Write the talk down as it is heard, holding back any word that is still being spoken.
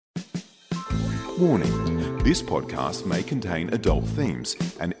Warning, this podcast may contain adult themes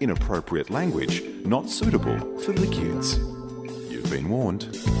and inappropriate language not suitable for the kids. You've been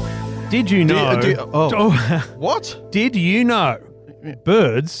warned. Did you know? What? Did you know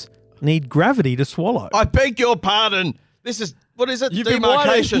birds need gravity to swallow? I beg your pardon. This is, what is it? You've been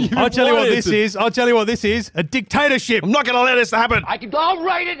Demarcation. whining. I'll tell you what this is. I'll tell you what this is. A dictatorship. I'm not going to let this happen. I'll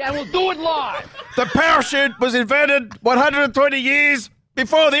write it and we'll do it live. The parachute was invented 120 years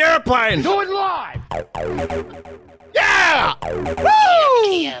before the airplane. Do it live. Yeah!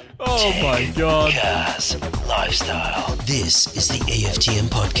 Oh my God. Cars, lifestyle. This is the EFTM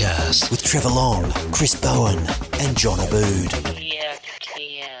podcast with Trevor Long, Chris Bowen, and John Abood.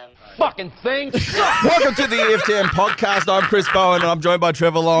 EFTM. Fucking thing sucks. Welcome to the EFTM podcast. I'm Chris Bowen and I'm joined by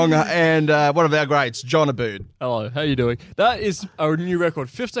Trevor Long and one of our greats, John Abood. Hello, how you doing? That is a new record.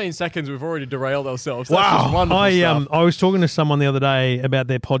 15 seconds, we've already derailed ourselves. That's Wow. just wonderful stuff. I was talking to someone the other day about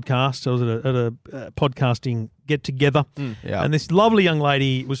their podcast. I was at a podcasting get-together, Yeah. and this lovely young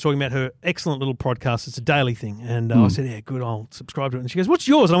lady was talking about her excellent little podcast. It's a daily thing, and I said, yeah, good, I'll subscribe to it. And she goes, what's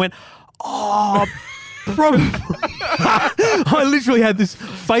yours? And I went, oh, probably. I literally had this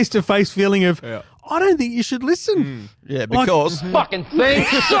face-to-face feeling of, I don't think you should listen. Yeah, because... Fucking thing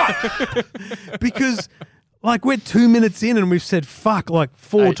sucks. Because... Like, we're 2 minutes in and we've said fuck like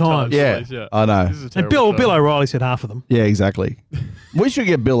 4 8 times. Yeah, Yeah. I know. This is a And terrible Bill show. O'Reilly said half of them. Yeah, exactly. We should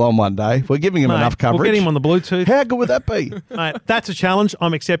get Bill on one day. We're giving him Mate, enough coverage. We'll get him on the Bluetooth. How good would that be? Mate, that's a challenge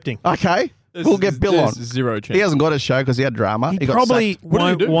I'm accepting. Okay, we'll get Bill on. There's zero chance. He hasn't got a show because he had drama. He got probably sacked.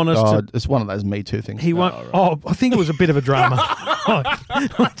 won't do? want us Oh, to... it's one of those Me Too things. He won't... Oh, I think it was a bit of a drama.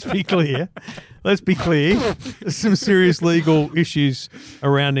 Let's be clear. Let's be clear. There's some serious legal issues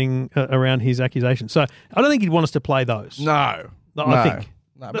around his accusation. So I don't think he'd want us to play those. No. I think.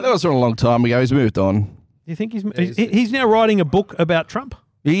 No, but that was from a long time ago. He's moved on. Do you think he's now writing a book about Trump?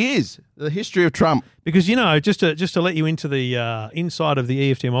 He is. The history of Trump. Because, you know, just to let you into the inside of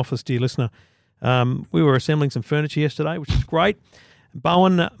the EFTM office, dear listener, we were assembling some furniture yesterday, which is great.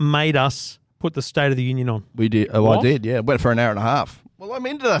 Bowen made us put the State of the Union on. We did. Oh, What? I did, yeah. Went for an hour and a half. Well, I'm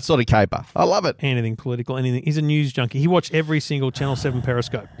into that sort of caper. I love it. Anything political, anything. He's a news junkie. He watched every single Channel 7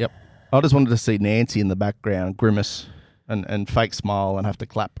 Periscope. Yep. I just wanted to see Nancy in the background grimace and fake smile and have to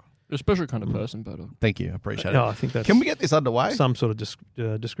clap. You're a special kind of person, but Thank you. I appreciate Oh, it. I think that's Can we get this underway? some sort of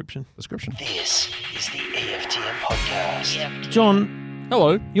description. Description. This is the EFTM podcast. John,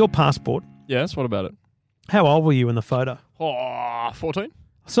 hello. your passport, Yes, what about it? how old were you in the photo? Oh, 14?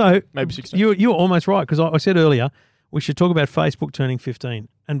 So Maybe 16. You were almost right, because I said earlier we should talk about Facebook turning 15.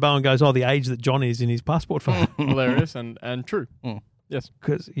 And Bowen goes, oh, the age that John is in his passport photo. Hilarious and true. Yes.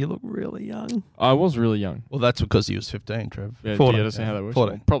 Because you look really young. I was really young. Well, that's because he was 15, Trev. Yeah, 14. do you understand how that works?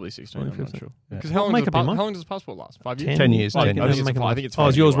 14. Probably 16, I'm 14, not sure. Yeah. Because Well, make up your mind. how long does the passport last? 5 years? 10 years, Oh, 10 you years. can make it I think it's Oh,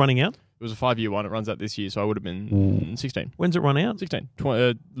 is yours 5-year one. running out? It was a 5-year one. It runs out this year, so I would have been 16. When's it run out? 16.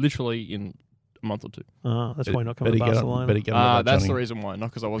 Literally in a month or two. That's why you're not coming Better to get Barcelona. on, better get on that, That's Johnny. the reason why, not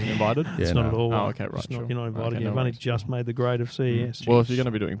because I wasn't invited. Yeah, It's not at all. Oh, okay, right, It's not- sure. You're not invited. Okay, You've no only worries. just made the grade of CES. Well, if you're going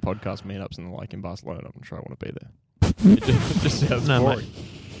to be doing podcast meetups and the like in Barcelona, I'm sure I want to be there. It just sounds No, boring. mate.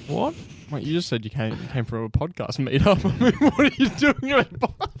 What? Wait, you just said you came from a podcast meetup. I mean, what are you doing?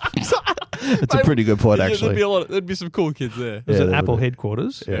 It's a pretty good point, actually. There'd be some cool kids there. It was Yeah, at there Apple would be.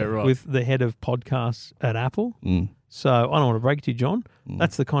 headquarters Yeah, right. with the head of podcasts at Apple. Mm. So I don't want to break it to you, John.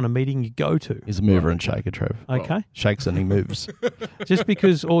 That's the kind of meeting you go to. He's a mover and shaker, Trev. Okay? Shakes and he moves. Just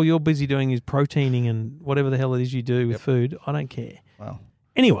because all you're busy doing is proteining and whatever the hell it is you do with food, I don't care. Wow.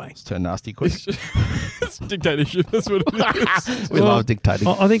 Anyway, It's turned nasty quick. It's dictatorship. That's what it is. We love dictating.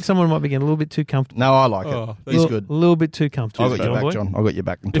 I think someone might be getting a little bit too comfortable. No, I like it. Oh, He's good. A little bit too comfortable. I got your back, John. I got your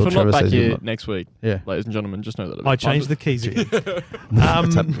back If until I'm Trevor not back says here you're not. next week, Yeah. ladies and gentlemen, just know that I changed the keys again. It's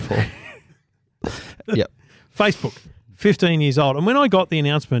happened before. Yep. Facebook, 15 years old. And when I got the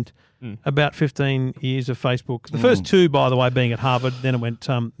announcement about 15 years of Facebook, the first 2, by the way, being at Harvard, then it went,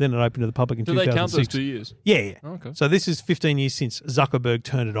 then it opened to the public in Do they 2006. count those 2 years? Yeah. Oh, okay. So this is 15 years since Zuckerberg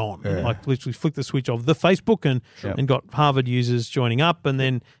turned it on. Yeah. Like literally flicked the switch of the Facebook and got Harvard users joining up. And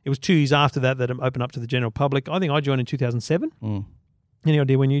then it was 2 years after that it opened up to the general public. I think I joined in 2007. Any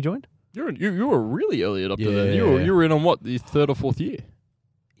idea when you joined? You were really early adopter Yeah. then. You were in on what, the 3rd or 4th year?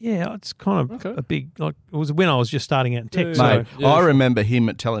 Yeah, it's kind of Okay. a big, like, it was when I was just starting out in tech. Yeah, So Mate, Yeah, I sure. remember him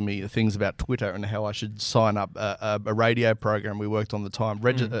telling me things about Twitter and how I should sign up a radio program we worked on at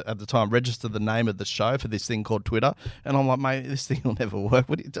the time, register the name of the show for this thing called Twitter. And I'm like, mate, this thing will never work.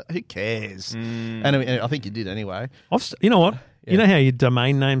 Who cares? And I think you did anyway. you know what? Yeah. You know how your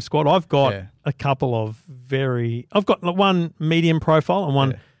domain name squad? I've got Yeah. a couple of I've got one medium profile and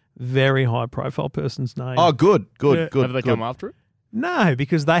one very high profile person's name. Oh, good. Have they come after it? No,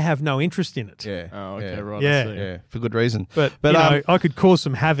 because they have no interest in it. Yeah. Oh, okay, right. Yeah. I see. Yeah, for good reason. But you know, I could cause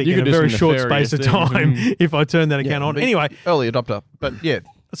some havoc you in a could do very some short space of nefarious time things. if I turn that account on. but Anyway, early adopter. But yeah,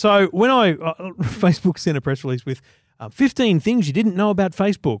 so when Facebook sent a press release with 15 things you didn't know about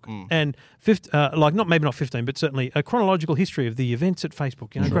Facebook, and maybe not 15, but certainly a chronological history of the events at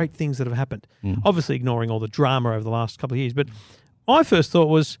Facebook. You know, great things that have happened. Obviously, ignoring all the drama over the last couple of years. But my first thought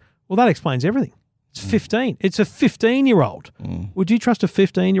was, well, that explains everything. It's 15. It's a 15-year-old. Would you trust a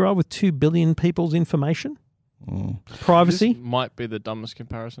 15-year-old with 2 billion people's information? Privacy? This might be the dumbest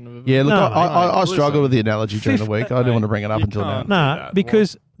comparison I've ever yeah. Look, No, I listen. struggled with the analogy during the week. I didn't mate, want to bring it up you until now. can't. No, that.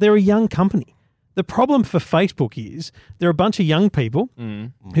 because they're a young company. The problem for Facebook is they're a bunch of young people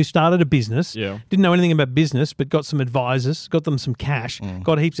who started a business, Yeah. didn't know anything about business, but got some advisors, got them some cash,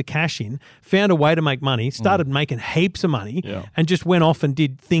 got heaps of cash in, found a way to make money, started making heaps of money, Yeah. and just went off and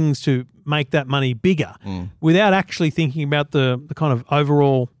did things to make that money bigger without actually thinking about the kind of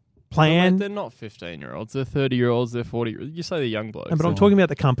overall plan. Mate, they're not 15-year-olds. They're 30-year-olds. They're 40. You say they're young blokes. No, but I'm talking about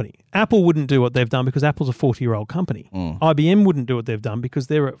the company. Apple wouldn't do what they've done because Apple's a 40-year-old company. IBM wouldn't do what they've done because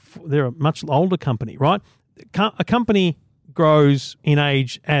they're a much older company, right? A company grows in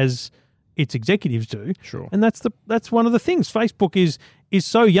age as its executives do. Sure. And that's one of the things. Facebook is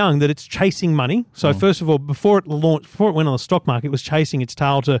so young that it's chasing money. So first of all, before it went on the stock market, it was chasing its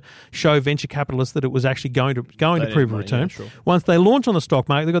tail to show venture capitalists that it was actually going to They prove need a money, return. yeah, sure. Once they launch on the stock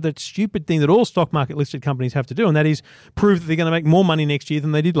market, they've got that stupid thing that all stock market listed companies have to do, and that is prove that they're going to make more money next year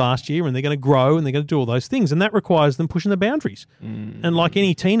than they did last year, and they're going to grow, and they're going to do all those things. And that requires them pushing the boundaries. And like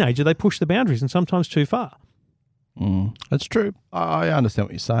any teenager, they push the boundaries, and sometimes too far. That's true. I understand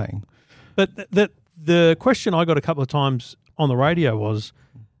what you're saying. But the question I got a couple of times on the radio was,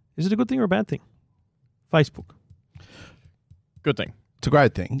 is it a good thing or a bad thing? Facebook. Good thing. It's a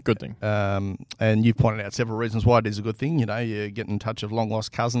great thing. Good thing. And you've pointed out several reasons why it is a good thing. You know, you get in touch with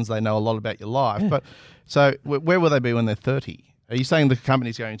long-lost cousins. They know a lot about your life. Yeah. But so where will they be when they're 30? Are you saying the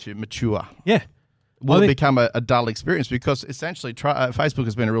company's going to mature? Yeah. Will I it think- become a dull experience? Because essentially Facebook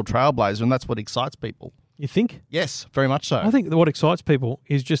has been a real trailblazer, and that's what excites people. You think? Yes, very much so. I think that what excites people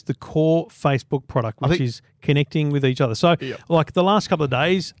is just the core Facebook product, which is connecting with each other. So, like the last couple of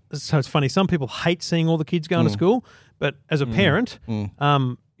days, so it's funny, some people hate seeing all the kids going to school, but as a parent,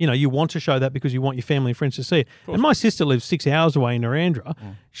 you know, you want to show that because you want your family and friends to see it. And my sister lives 6 hours away in Narrandera.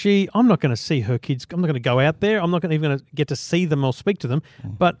 I'm not going to see her kids. I'm not going to go out there. I'm not even going to get to see them or speak to them.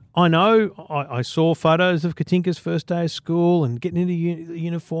 But I know I saw photos of Katinka's first day of school and getting into the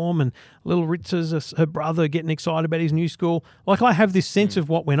uniform, and little Ritz's, her brother, getting excited about his new school. Like, I have this sense of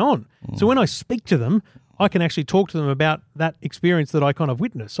what went on. So when I speak to them, I can actually talk to them about that experience that I kind of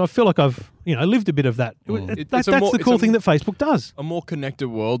witnessed. So I feel like I've, lived a bit of that. That's the cool thing that Facebook does. A more connected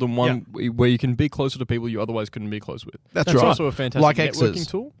world, and one where you can be closer to people you otherwise couldn't be close with. That's It's right. also a fantastic Like networking X's.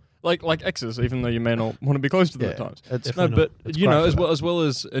 tool. Like X's, even though you may not want to be close to them at times. It's No, Definitely but not. It's you know, great as for well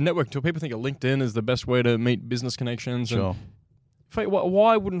as a networking tool, people think of LinkedIn as the best way to meet business connections. Sure. And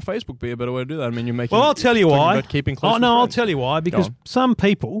why wouldn't Facebook be a better way to do that? I mean, you're making. Well, I'll tell you talking why. About keeping close. Oh, with no, I'll friends. tell you why. Because on. some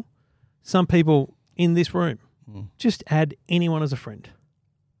people in this room just add anyone as a friend.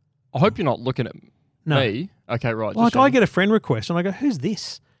 I hope you're not looking at No. me. Okay, right. Like, just I checking. get a friend request and I go, who's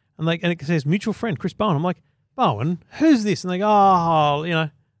this? And it says mutual friend, Chris Bowen. I'm like, Bowen, who's this? And they go,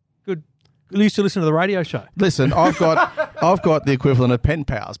 good. I used to listen to the radio show. Listen, I've got the equivalent of pen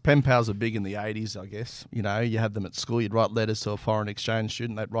pals. Pen pals are big in the 80s, I guess. You know, you had them at school. You'd write letters to a foreign exchange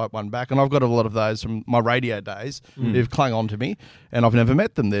student. They'd write one back. And I've got a lot of those from my radio days who've clung on to me, and I've never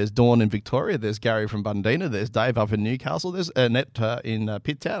met them. There's Dawn in Victoria. There's Gary from Bundina. There's Dave up in Newcastle. There's Annette in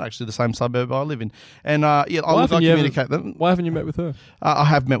Pitttown, actually the same suburb I live in. And I communicate them. Why haven't you met with her? I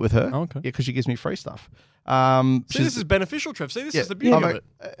have met with her. Oh, okay. Yeah, because she gives me free stuff. See, She's- this is beneficial, Trev. See, this Yeah. is the beauty I'm of a- it.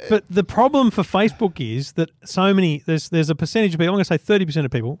 But the problem for Facebook is that there's a percentage of people, I'm going to say 30%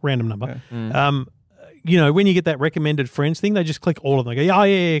 of people, random number, when you get that recommended friends thing, they just click all of them. They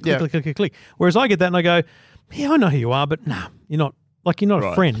go, click. Whereas I get that and I go, yeah, I know who you are, but nah, you're not a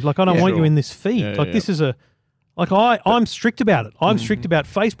Right. friend. Like, I don't want you Sure. in this feed. Yeah, This is I'm strict about it. I'm strict about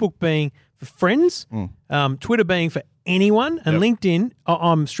Facebook being for friends, Twitter being for anyone, and LinkedIn,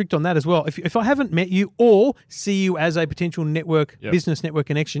 I'm strict on that as well. If I haven't met you or see you as a potential business network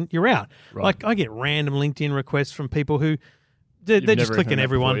connection, you're out. Right. Like, I get random LinkedIn requests from people who they're You've just never clicking even met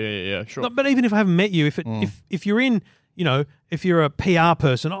everyone. before. Yeah, sure. No, but even if I haven't met you, if you're in, if you're a PR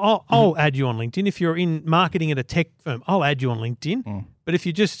person, I'll add you on LinkedIn. If you're in marketing at a tech firm, I'll add you on LinkedIn. But if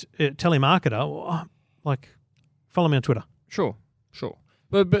you're just a telemarketer, follow me on Twitter. Sure.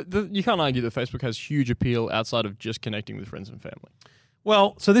 But you can't argue that Facebook has huge appeal outside of just connecting with friends and family.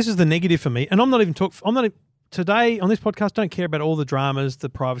 Well, so this is the negative for me, and I'm not even today on this podcast don't care about all the dramas, the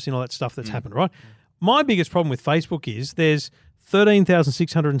privacy and all that stuff that's happened, right? My biggest problem with Facebook is there's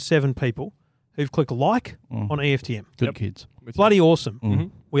 13,607 people who've clicked like on EFTM. Good kids. Bloody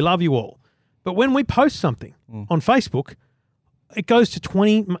awesome. We love you all. But when we post something on Facebook, it goes to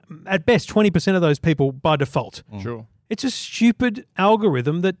 20, at best 20% of those people by default. Sure. It's a stupid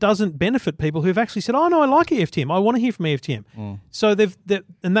algorithm that doesn't benefit people who've actually said, oh, no, I like EFTM. I want to hear from EFTM. So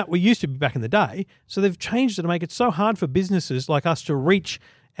and that we used to be back in the day. So they've changed it to make it so hard for businesses like us to reach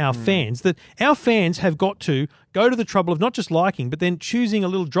our fans that our fans have got to go to the trouble of not just liking, but then choosing a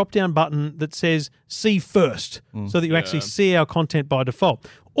little drop-down button that says see first so that you actually see our content by default.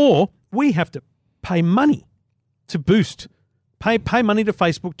 Or we have to pay money to boost. Pay money to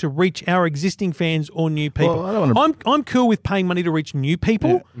Facebook to reach our existing fans or new people. Well, I don't wanna... I'm cool with paying money to reach new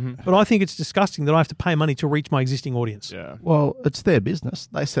people, but I think it's disgusting that I have to pay money to reach my existing audience. Yeah. Well, it's their business.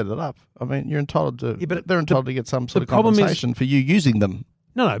 They set it up. I mean, you're entitled to. Yeah, but they're entitled to get some sort of problem is- compensation for you using them.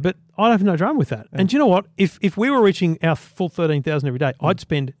 No, but I have no drama with that. And do you know what? If we were reaching our full 13,000 every day, I'd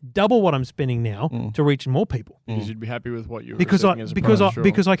spend double what I'm spending now to reach more people. Because you'd be happy with what you were Because I receiving as a prize,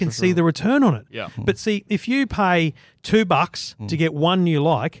 because I can see the return on it. Yeah. But see, if you pay $2 to get one new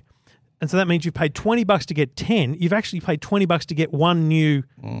like, and so that means you've paid $20 to get 10, you've actually paid $20 to get one new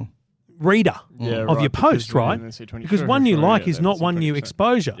reader of your post, right? Because one new like is not one new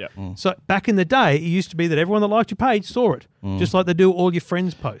exposure. Yeah. So back in the day, it used to be that everyone that liked your page saw it, just like they do all your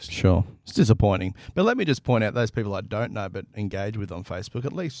friends' posts. Sure. It's disappointing. But let me just point out those people I don't know but engage with on Facebook,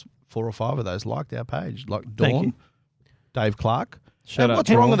 at least 4 or 5 of those liked our page. Like Thank Dawn, you. Dave Clark. Shout out What's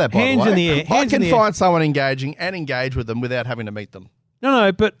to wrong all. with that, by Hands the way? in the air. I Hands in can the air. find someone engaging and engage with them without having to meet them.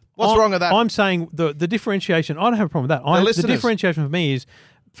 No, but What's wrong with that? I'm saying the differentiation. I don't have a problem with that. The listeners. differentiation for me is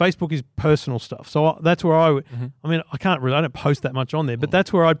Facebook is personal stuff. So that's where I mean, I don't post that much on there, but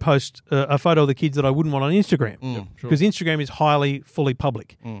that's where I'd post a photo of the kids that I wouldn't want on Instagram because Instagram is fully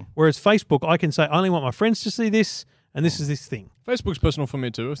public. Whereas Facebook, I can say I only want my friends to see this, and this is this thing. Facebook's personal for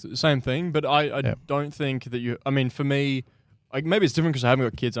me too. It's the same thing, but I don't think that you. I mean, for me, like maybe it's different because I haven't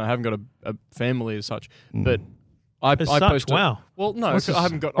got kids and I haven't got a family as such. But I As such, post. wow. Well, no, What's I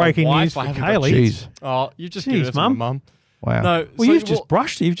haven't got breaking a wife. news for I haven't Kaylee? got. Oh, you just Jeez, given it to my Mum. mum. Wow. No, Well, so- you've just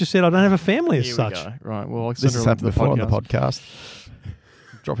brushed it. You've just said I don't have a family as Here such. we go. Right. Well, I'll This send has her happened the before on the podcast. podcast.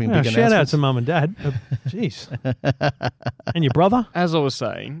 Dropping Yeah, big shout out announcements. to mum and dad. Jeez. And your brother? As I was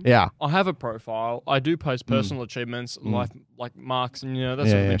saying, Yeah. I have a profile. I do post personal achievements, like marks, and that sort of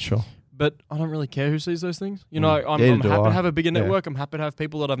Yeah, thing. sure. But I don't really care who sees those things. I'm Neither happy do I. to have a bigger Yeah. network. I'm happy to have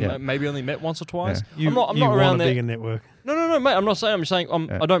people that I've Yeah. maybe only met once or twice. Yeah. I'm not you around want a there. bigger network. No, mate. I'm not saying. I'm just saying.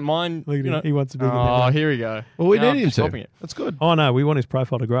 I don't mind. Look at You him. know. He wants a bigger Oh, network. here we go. Well, we Now I'm need him just stopping to. it. That's good. Oh, no, we want his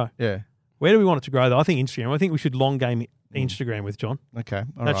profile to grow. Yeah. Where do we want it to grow, though? I think Instagram. I think we should long game Instagram with John. Okay.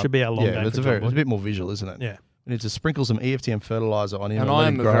 All That right. should be our long yeah, game it's for a John it's a Boyd. bit more visual, isn't it? Yeah. We need to sprinkle some EFTM fertilizer on him. And let I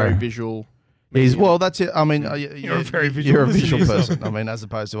him am a grow. very visual. Well, that's it. I mean, you're a very visual You're a person visual yourself. person. I mean, as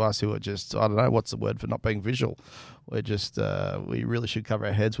opposed to us who are just, I don't know, what's the word for not being visual? We're just, we really should cover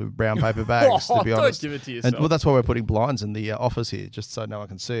our heads with brown paper bags, to be Don't honest. give it to yourself. And, well, that's why we're putting blinds in the office here, just so no one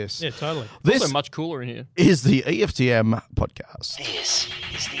can see us. Yeah, totally. This also much cooler in here. is the EFTM podcast. This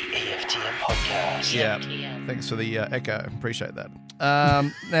is the EFTM podcast. Yeah. Thanks for the echo. Appreciate that.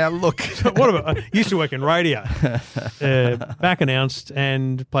 Now, look. What about? I used to work in radio. Back announced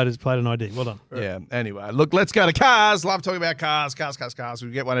and played an ID. Well done. Yeah. Anyway, look, let's go to cars. Love talking about cars. We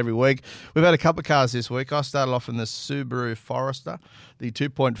get one every week. We've had a couple of cars this week. I started off in the Subaru Forester, the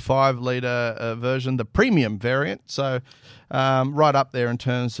 2.5 litre version, the premium variant. So right up there in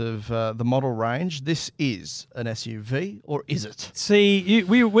terms of the model range. This is an SUV, or is it? See,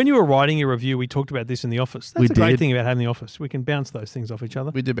 when you were writing your review, we talked about this in the office. That's We the great did. thing about having the office. We can bounce those things off each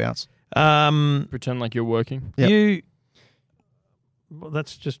other. We did bounce. Pretend like you're working. Yep. Well,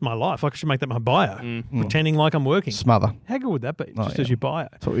 that's just my life. I should make that my bio. Pretending like I'm working. Smother. How good would that be? Oh, Just yeah. as your bio.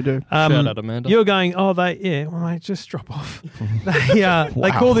 That's what we do. Shout out, Amanda. You're going, well, mate, just drop off.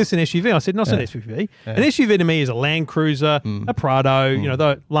 They call this an SUV. I said, not an SUV. An SUV to me is a Land Cruiser, a Prado,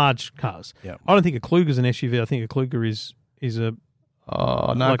 the large cars. Yep. I don't think a Kluger's an SUV. I think a Kluger is a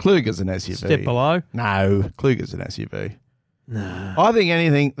Oh, no, like Kluger's an SUV. step below. No, Kluger's an SUV. No. I think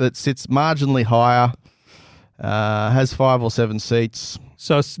anything that sits marginally higher, has 5 or 7 seats.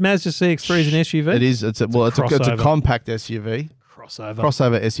 So Mazda CX-3 is an SUV? It is. It's a Crossover. compact SUV. Crossover.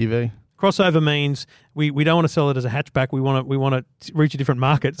 Crossover SUV. Crossover means we don't want to sell it as a hatchback. We want to reach a different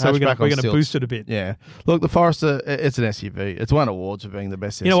market, so we're Hatchback going on to stilts. boost it a bit. Yeah. Look, the Forester, it's an SUV. It's won awards for being the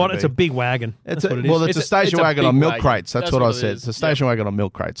best SUV. You know what? It's a big wagon. It's That's what it is. Well, it's a station it's a wagon big on milk wagon. crates. That's what I what it said. is. It's a station wagon on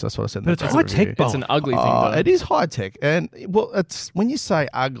milk crates. That's what I said. in But the it's paper high-tech, review. Bob. It's an ugly thing, Oh, though. it is high tech, and it's when you say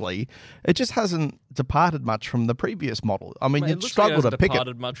ugly, it just hasn't departed much from the previous model. I mean, Mate, it you'd looks struggle like it to hasn't pick it.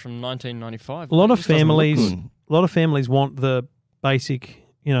 departed much from 1995. A lot It of just doesn't look families, good. a lot of families want the basic,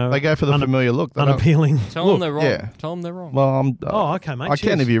 They go for the familiar look. They don't- unappealing. Tell look. them they're wrong. yeah. Tell them they're wrong. Well, Oh, okay, mate. I can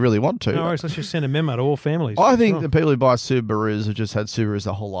cheers. if you really want to. No worries. Let's just send a memo to all families. I think Sure. the people who buy Subarus have just had Subarus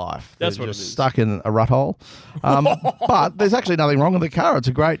their whole life. That's They're what just it is. stuck in a rut hole. But there's actually nothing wrong with the car. It's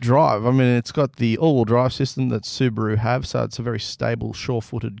a great drive. I mean, it's got the all-wheel drive system that Subaru have, so it's a very stable,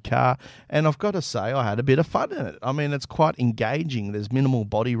 sure-footed car. And I've got to say, I had a bit of fun in it. I mean, it's quite engaging. There's minimal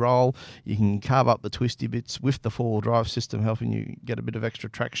body roll. You can carve up the twisty bits with the four-wheel drive system, helping you get a bit of extra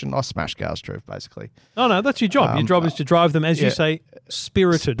traction. I smash cars, Trev, basically. No, that's your job. Your job is to drive them, as you yeah. say,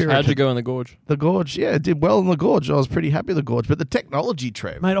 spirited. How'd you go in the gorge? The Gorge, yeah, it did well in the Gorge. I was pretty happy with the Gorge. But the technology,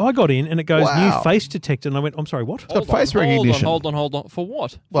 Trev, Mate, I got in and it goes Wow. new face detector, and I went, I'm sorry, what? got face recognition. Hold on. For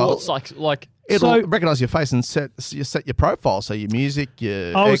what? Well, For what's like It'll So- recognise your face and set your profile, so your music,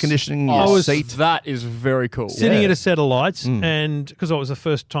 your I air was- conditioning, I your was- seat. that is very cool. Sitting Yeah. at a set of lights, and because it was the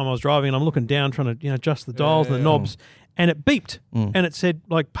first time I was driving, and I'm looking down trying to adjust the dials and the knobs, and it beeped, and it said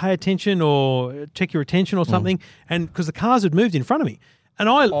like pay attention or check your attention or something, and because the cars had moved in front of me. And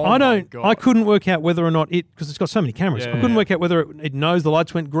I my God. I couldn't work out whether or not because it's got so many cameras. I couldn't work out whether it knows the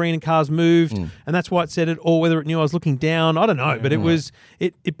lights went green and cars moved, and that's why it said it, or whether it knew I was looking down. I don't know, but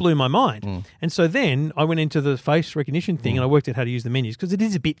it blew my mind. And so then I went into the face recognition thing and I worked out how to use the menus because it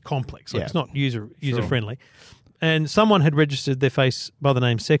is a bit complex. Like Yeah. it's not user friendly. And someone had registered their face by the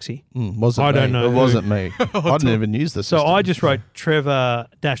name Sexy. Wasn't I me. don't know It who. wasn't me. I didn't even use the So system. I just wrote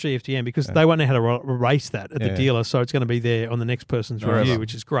Trevor-EFTM because they won't know how to erase that at the Yeah. dealer. So it's going to be there on the next person's review,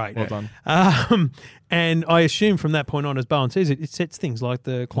 which is great. Well done. And I assume from that point on, as Bowen says, it sets things like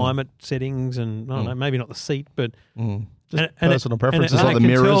the climate settings and I don't know, maybe not the seat, but Just personal preferences and like it the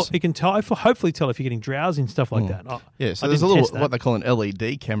can tell- mirrors. it can hopefully tell if you're getting drowsy and stuff like that. Yeah, so I there's a didn't little test that. what they call an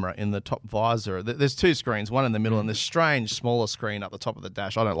LED camera in the top visor. There's two screens, one in the middle, and this strange smaller screen up the top of the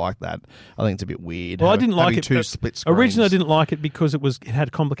dash. I don't like that. I think it's a bit weird. Well, I didn't like having it. Two split screens. Originally, I didn't like it because it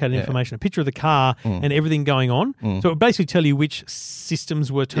had complicated information, a picture of the car and everything going on. So it would basically tell you which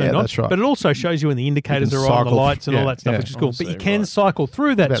systems were turned Yeah, on. that's right. But it also shows you when the indicators You are can on, the cycle lights and all yeah, that stuff, yeah. which is cool. But you see, can right. cycle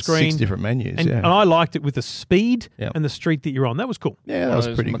through that About screen. 6 different menus. and, yeah, and I liked it with the speed Yep. and the street that you're on. That was cool. yeah, that One was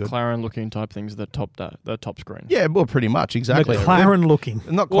of those pretty good. McLaren-looking type things that the top screen. Yeah, well, pretty much exactly. McLaren looking.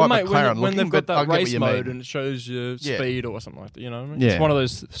 Not Well, quite mate, McLaren when they've looking, got but I that get what race you mode mean. and it shows you Yeah. speed or something like that, you know what I mean? Yeah. It's one of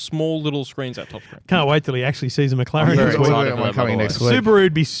those small little screens at top screen. Can't wait till he actually sees a McLaren. I'm very this week. excited. excited for one that, coming by the next way. week. Subaru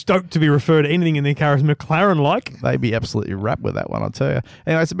would be stoked to be referred to anything in their car as McLaren-like. They'd be absolutely wrapped with that one, I'll tell you.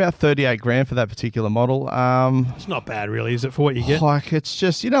 Anyway, it's about 38 grand for that particular model. It's not bad, really, is it, for what you get? Like, it's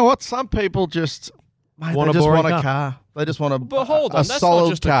just, you know what? Some people just, mate, Want they a just boring want a car. car. They just want But hold a on, that's solid not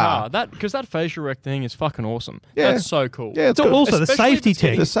just car. a car. Because that facial rec thing is fucking awesome. Yeah. That's so cool. Yeah, it's So good. also the Especially if safety it's tech.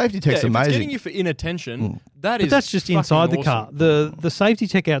 getting- The safety tech's If it's amazing. getting you for inattention, that is But that's just fucking inside the awesome. car. The safety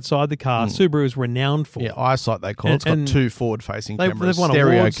tech outside the car, Subaru is renowned for. Yeah, eyesight they call it. It's got And 2 forward-facing they've cameras, won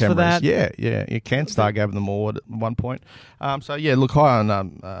stereo awards for cameras. that. Yeah. Your CanStar gave them an award at one point. So yeah, look high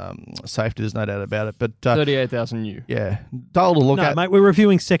on safety. There's no doubt about it. But 38,000 new. yeah, dull to look No, at. mate, we're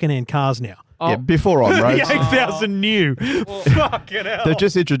reviewing second-hand cars now. Yeah, before on roads. 8,000 new. Fucking hell. They've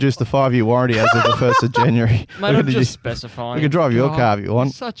just introduced the 5-year warranty as of the 1st of January. Mate, I'm just specifying. we can drive your car if you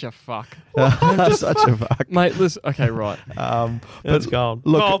want. Such a fuck. Such a fuck. Mate, listen. Okay, right. That's gold.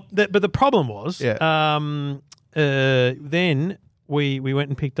 look- Well, but the problem was, Yeah. then we went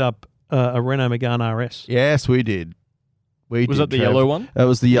and picked up a Renault Megane RS. Yes, we did. We Was did, that the Trev. yellow one? That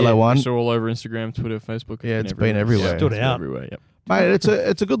was the yellow Yeah, one. we saw all over Instagram, Twitter, Facebook. Yeah, it's been everywhere. Stood It's out. everywhere. Yep. Mate,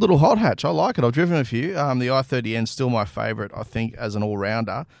 it's a good little hot hatch. I like it. I've driven a few. The i30N is still my favourite, I think, as an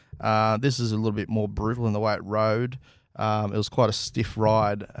all-rounder. This is a little bit more brutal in the way it rode. It was quite a stiff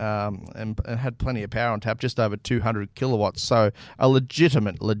ride and had plenty of power on tap, just over 200 kilowatts. So a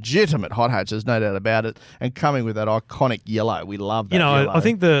legitimate hot hatch, there's no doubt about it. And coming with that iconic yellow, we love that yellow. I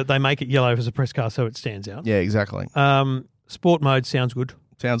think they make it yellow as a press car so it stands out. Yeah, exactly. Sport mode sounds good.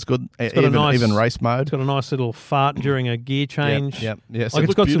 Sounds good. got a Even nice- race mode. It's got a nice little fart during a gear change. Yep. Like it's Looked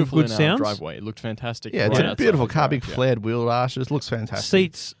got some beautiful good in our sounds. driveway. It looked fantastic. Yeah, it's right a outside beautiful the car, car. big Yeah. flared wheel arches. Looks fantastic.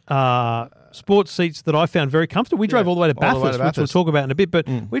 Seats, sports seats that I found very comfortable. We drove all the way to all the way Bathurst, to which we'll Bathurst. talk about in a bit, but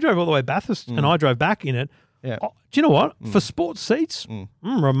we drove all the way to Bathurst and I drove back in it. Yeah. Oh, Do you know what? For sports seats,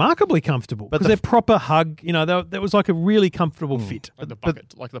 remarkably comfortable because they're proper hug. You know, that was like a really comfortable fit. Like the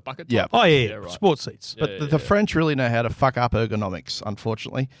bucket, like the bucket. Yeah. Top? Oh yeah, right. sports seats. But the French really know how to fuck up ergonomics,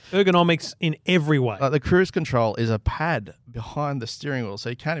 unfortunately. Ergonomics in every way. Like the cruise control is a pad behind the steering wheel, so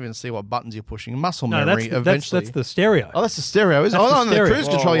you can't even see what buttons you're pushing. Muscle No, memory eventually. that's the stereo. Oh, that's the stereo, isn't it? That's the On the stereo. cruise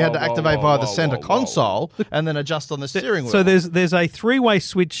control, you had to Whoa, activate whoa, via the whoa, center whoa, whoa. console and then adjust on the steering wheel. So there's a three-way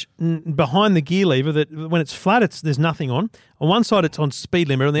switch behind the gear lever that when it's flat, there's nothing on. On one side, it's on speed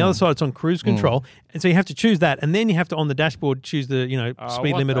limit. On the other side, it's on cruise control. And so you have to choose that. And then you have to, on the dashboard, choose the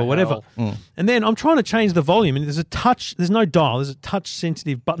speed what limit the or whatever. hell? And then I'm trying to change the volume. And there's no dial. There's a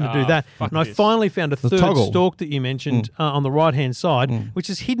touch-sensitive button to do that. fuck And I this. finally found a third toggle. stalk that you mentioned on the right-hand side, which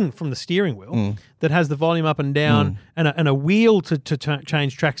is hidden from the steering wheel, that has the volume up and down and a wheel to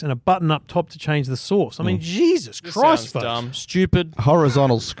change tracks and a button up top to change the source. I mean, Jesus This Christ, sounds folks. dumb, stupid.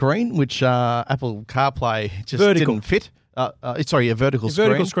 horizontal screen, which Apple CarPlay just Vertical. didn't fit. Sorry, a vertical A screen.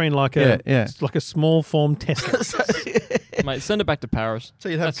 vertical screen like it's like a small form Tesla. Mate, send it back to Paris. So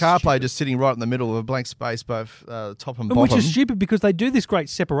you'd have That's CarPlay stupid. just sitting right in the middle of a blank space, both top and Which bottom. is stupid because they do this great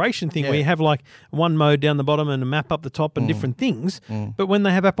separation thing where Yeah. you have like one mode down the bottom and a map up the top and different things. But when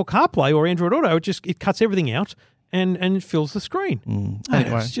they have Apple CarPlay or Android Auto, it cuts everything out and it fills the screen.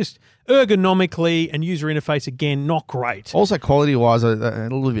 Anyway. It's just ergonomically and user interface again not great. Also, quality-wise, a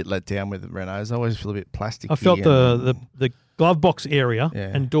little bit let down with Renaults. I always feel a bit plasticky. I felt and- the glove box area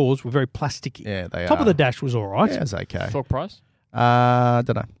Yeah. and doors were very plasticky. Yeah, they Top are. of the dash was all right. Yeah, it's okay. Talk price?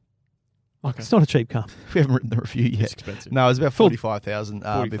 Don't know. Like, it's not a cheap car. We haven't written the review yet. It's expensive. No, it was about Full- 45,000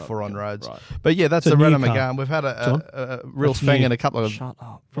 before on roads. Right. But yeah, that's It's a the new Renault car. Megane. We've had John? a real That's fang new. and a couple of. Shut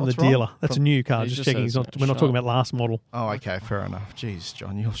up. From What's the wrong? dealer. That's a new car. He Just just checking. says, We're not shut talking up. about last model. Oh, okay, fair enough. Jeez,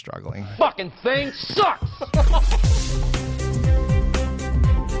 John, you're struggling. Fucking thing sucks.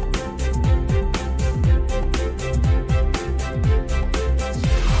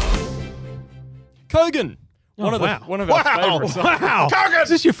 Kogan. One of our favorites. Wow. Is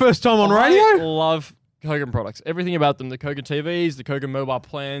this your first time on I radio? love Kogan products. Everything about them. The Kogan TVs, the Kogan mobile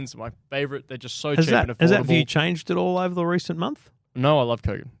plans, my favorite. They're just so Has cheap and that, affordable. has that view changed at all over the recent month? No, I love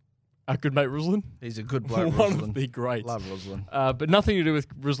Kogan. Our good mate Ruslan. He's a good bloke, One Ruslan. of the greats. Love Ruslan. But nothing to do with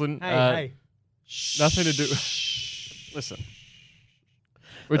Ruslan. Nothing to do. Listen.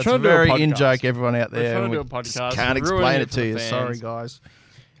 We're That's trying a to do a very podcast. in-joke, everyone out We're there. trying and to we do a just podcast. can't We're explain ruining it it to for you. the Sorry, fans. guys.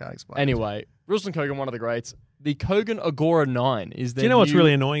 Can't explain it. Anyway, Ruslan Kogan, one of the greats. The Kogan Agora 9 is Do you know what's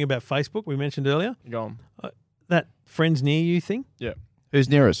really annoying about Facebook? We mentioned earlier Go on. that friends near you thing. Yeah. Who's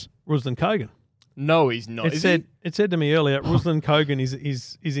near us? Ruslan Kogan. No, he's not. It Is said he? it said to me earlier, Ruslan Kogan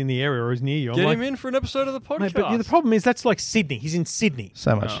is in the area or is near you. I'm Get like, him in for an episode of the podcast. mate, but the problem is that's like Sydney. He's in Sydney.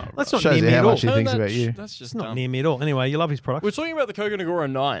 So much. Oh, That's not Shows near you me how at all. much he No, thinks that's- about you. That's just It's not dumb. near me at all. Anyway, you love his products. We're talking about the Kogan Agora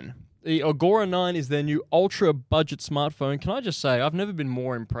 9. The Agora 9 is their new ultra budget smartphone. Can I just say, I've never been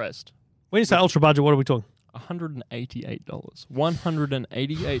more impressed. When you say ultra budget, what are we talking? $188.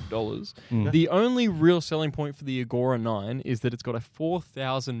 $188. The only real selling point for the Agora 9 is that it's got a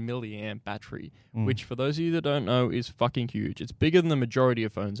 4,000 milliamp battery, which for those of you that don't know is fucking huge. It's bigger than the majority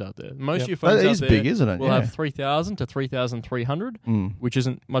of phones out there. Most of your phones That out is there big, isn't it? will Yeah. have 3,000 to 3,300, which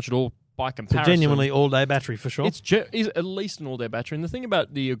isn't much at all by It's a comparison. genuinely all-day battery for sure. It's at least an all-day battery. And the thing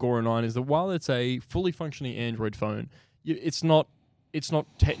about the Agora 9 is that while it's a fully functioning Android phone, it's not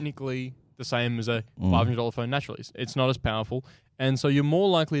technically the same as a $500 phone naturally. It's not as powerful. And so you're more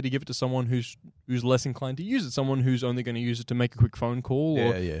likely to give it to someone who's less inclined to use it, someone who's only going to use it to make a quick phone call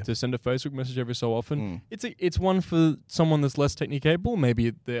or to send a Facebook message every so often. It's one for someone that's less technically capable,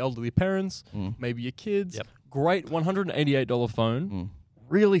 maybe the elderly parents, maybe your kids. Yep. Great $188 phone.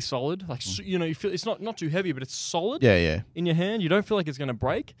 Really solid. Like you feel it's not too heavy, but it's solid Yeah. in your hand. You don't feel like it's going to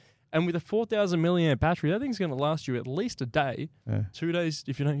break. And with a 4,000 milliamp battery, that thing's going to last you at least a day, 2 days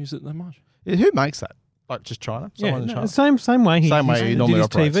if you don't use it that much. Who makes that? Like just China? Yeah, Someone in no, China? same way he Same way he did normally his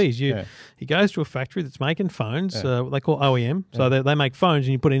operates. TVs. Yeah. He goes to a factory that's making phones. They call OEM. So they make phones,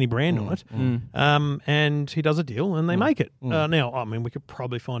 and you put any brand on it. And he does a deal, and they make it. Now, I mean, we could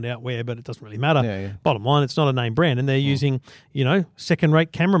probably find out where, but it doesn't really matter. Yeah. Bottom line, it's not a name brand, and they're using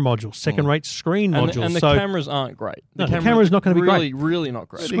second-rate camera modules, second-rate screen modules. And the so cameras aren't great. No, the camera's not gonna be really, great. really not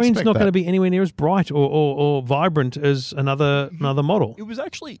great. You'd screen's expect not going to that. be anywhere near as bright or vibrant as another model. It was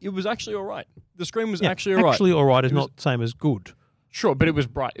actually all right. The screen was actually all right. Actually, all right is It was- not the same as good. Sure, but it was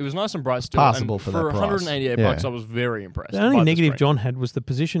bright. It was nice and bright still. Passable and for for that price. $188, Yeah. I was very impressed. The only by negative screen. John had was the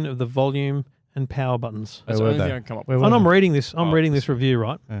position of the volume and power buttons. That's the Where only were thing they? I can come up Where with. were And they? I'm reading this. I'm Oh, reading this review,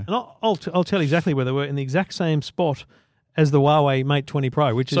 right? And I'll tell exactly where they were in the exact same spot as the Huawei Mate 20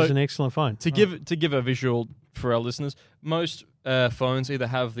 Pro, which So- is an excellent phone. To give a visual for our listeners, most phones either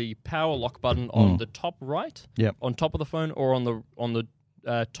have the power lock button on the top right, on top of the phone, or on the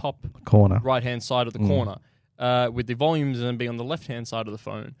top Corner. right-hand side of the corner, with the volumes then being on the left-hand side of the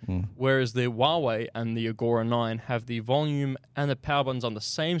phone. Whereas the Huawei and the Agora 9 have the volume and the power buttons on the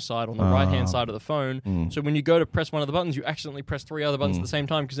same side, on the right-hand side of the phone. So when you go to press one of the buttons, you accidentally press 3 other buttons at the same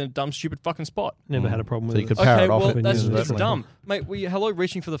time because in a dumb, stupid fucking spot. Never had a problem with So you it. could power Okay, it off. well, if that's you use just it. dumb. Mate, hello,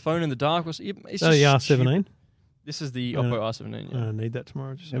 reaching for the phone in the dark. It's Oh, just the R17. This is the Yeah. Oppo R17. Yeah. I need that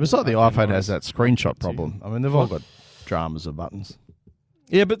tomorrow. Just It was like the iPhone nice. has that screenshot problem. I mean, they've all got dramas of buttons.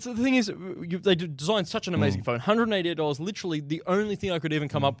 Yeah, but the thing is, they designed such an amazing phone. $188, literally the only thing I could even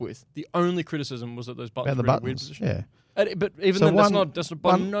come up with. The only criticism was that those buttons About the were in a weird buttons. position. Yeah. But even So then, that's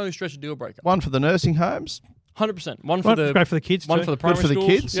by one- no stretch a deal breaker. One for the nursing homes. 100%. One for Right, the great for the kids one too. for the Good primary for the schools.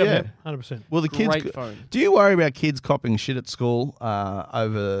 kids. Yep, Yeah. yep. 100%. Well, the kids. Great phone. Do you worry about kids copying shit at school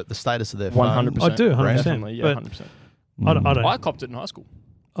over the status of their phone? 100%. I do, 100%. Definitely, yeah, But- 100%. I don't. I copped it in high school.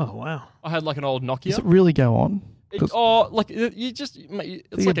 Oh, wow. I had like an old Nokia. Does it really go on? You just, mate,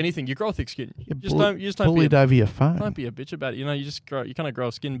 it's You like get- anything. You grow a thick skin. You You're just don't be bullied over your phone. don't be a bitch about it. You know, you just grow. You kind of grow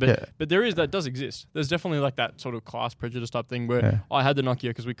a skin, but Yeah. but that does exist. There's definitely like that sort of class prejudice type thing where Yeah. I had the Nokia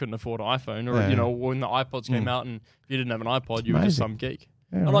because we couldn't afford an iPhone, or Yeah. you know, when the iPods came out and if you didn't have an iPod, you were just amazing. some geek.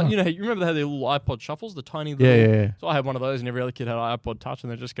 Yeah, And like, right. you know, you remember they had the little iPod shuffles, the tiny little. Yeah. So I had one of those, and every other kid had an iPod Touch, and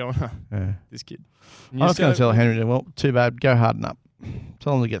they're just going, Yeah. "This kid." And you I was just going go, to tell Henry, well, too bad, go harden up.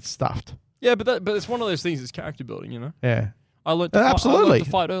 Tell him to get stuffed. Yeah, but it's one of those things. It's character building, you know. Yeah. I learned to Absolutely. I learned to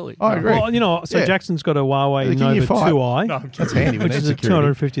fight early. I agree. Well, you know, so Yeah. Jackson's got a Huawei Can Nova you fight? 2i, No, I'm kidding. That's handy. We which need is a security.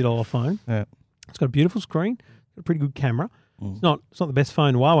 $250 phone. Yeah. It's got a beautiful screen, got a pretty good camera. It's not the best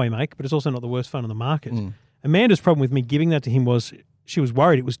phone Huawei make, but it's also not the worst phone on the market. Amanda's problem with me giving that to him was she was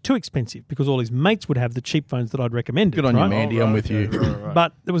worried it was too expensive because all his mates would have the cheap phones that I'd recommended. Good on you, right? Mandy. I'm with you. Right.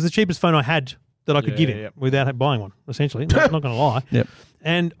 But it was the cheapest phone I had that I could Yeah, give him yeah. without buying one, essentially. Not going to lie. Yep.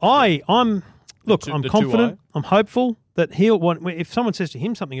 And I'm The confident. 2i? I'm hopeful that he'll want. If someone says to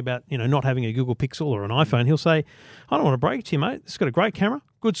him something about not having a Google Pixel or an iPhone, he'll say, "I don't want to break it to you, mate. It's got a great camera,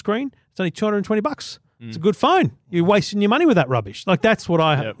 good screen. It's only $220. It's a good phone. You're wasting your money with that rubbish." Like that's what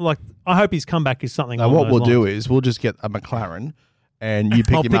I Yep. like. I hope his comeback is something. Now, along what those we'll do lines. is we'll just get a McLaren and you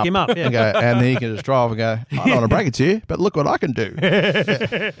pick I'll him pick up. him up, yeah. And, go, and then you can just drive and go, I don't want to break it to you, but look what I can do.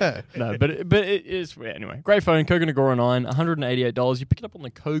 No, but it is anyway. Great phone, Kogan Agora 9, $188. You pick it up on the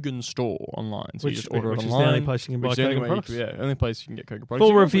Kogan store online, so you just order it which is the online. only place you can buy which is the only Kogan way products. only place you can get Kogan products. Full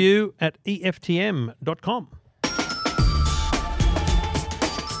You can also- review at EFTM.com.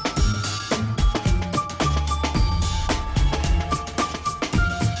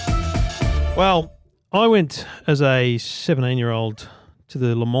 Well, I went as a 17-year-old to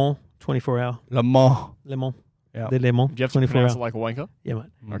the Le Mans 24-hour. Le Mans. Le Mans. Yeah. The Le Mans Do you have to 24 pronounce hour. it like a wanker? Yeah,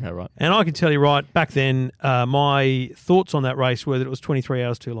 mate. Okay, right. And I can tell you right, back then, my thoughts on that race were that it was 23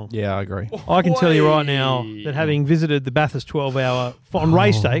 hours too long. Yeah, I agree. I can tell you right now that having visited the Bathurst 12-hour on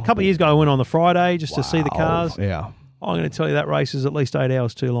race day, a couple of years ago I went on the Friday just to see the cars. Yeah. I'm going to tell you that race is at least 8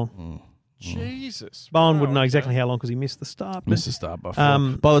 hours too long. Jesus. Bowen Wow, wouldn't know okay. exactly how long because he missed the start. but- Mr. Star by four.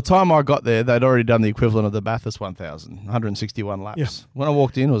 Um, By the time I got there, they'd already done the equivalent of the Bathurst 1000, 161 laps. Yeah. When I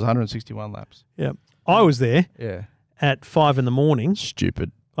walked in, it was 161 laps. Yeah. I was there Yeah. at 5 in the morning.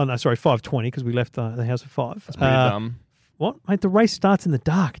 Stupid. Oh, no, sorry, 5:20 because we left the house at 5. That's pretty dumb. What? Mate, the race starts in the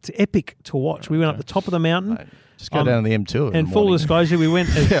dark. It's epic to watch. We went up the top of the mountain. Mate, just go down to the M2 in And the full morning. disclosure, we went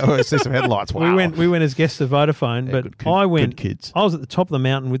as, Yeah, I see some headlights. Wow. we went as guests of Vodafone, Yeah, but good I went. good kids. I was at the top of the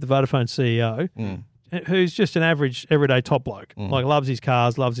mountain with the Vodafone CEO, who's just an average, everyday top bloke. Like loves his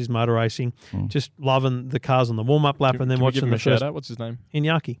cars, loves his motor racing, just loving the cars on the warm up lap, and then Can we give watching him the a shout first out? What's his name?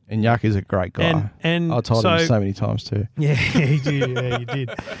 Iñaki. And Yaki's a great guy. And I told so, him so many times too. Yeah, you did. Yeah, you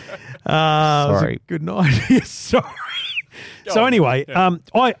did. Sorry. Good night. Sorry. So anyway,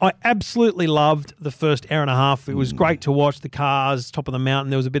 I absolutely loved the first hour and a half. It was great to watch the cars, top of the mountain.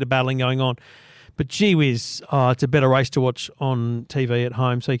 There was a bit of battling going on. But gee whiz, it's a better race to watch on TV at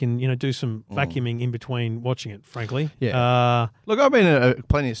home so you can, do some vacuuming in between watching it, frankly. Yeah. Look, I've been at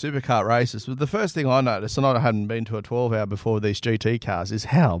plenty of supercar races, but the first thing I noticed, and I hadn't been to a 12-hour before with these GT cars, is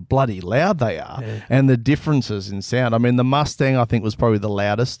how bloody loud they are and the differences in sound. I mean, the Mustang, I think, was probably the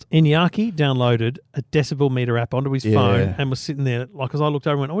loudest. Iñaki downloaded a decibel meter app onto his Yeah. phone and was sitting there, like, as I looked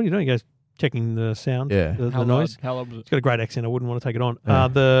over and went, "Oh, what are you doing?" He goes, checking the sound, Yeah. the noise. How loud was it? It's got a great accent. I wouldn't want to take it on.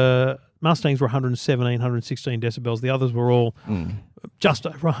 The Mustangs were 117, 116 decibels. The others were all just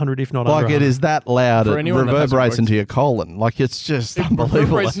over 100, if not under Like, 100. it is that loud, For it anyone that hasn't reverberates worked- into your colon. Like, it's just unbelievable.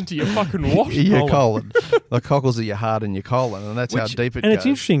 Reverberates into your fucking what? Your colon. The cockles of your heart and your colon, and that's how deep it And goes. it's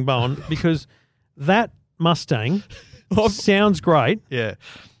interesting, Bowen, because that Mustang sounds great. Yeah.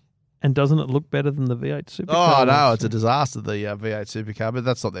 And doesn't it look better than the V8 supercar? Oh, no, it's a disaster, the V8 supercar, but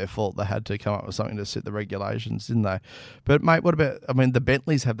that's not their fault. They had to come up with something to suit the regulations, didn't they? But, mate, what about, the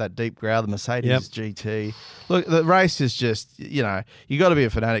Bentleys have that deep growl, the Mercedes GT. Look, the race is just, you got to be a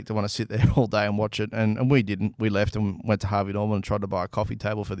fanatic to want to sit there all day and watch it, and we didn't. We left and went to Harvey Norman and tried to buy a coffee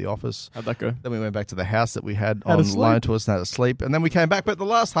table for the office. How'd that go? Then we went back to the house that we had on loan to us and had a sleep, and then we came back, but the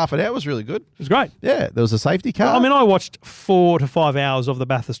last half an hour was really good. It was great. Yeah, there was a safety car. I watched 4 to 5 hours of the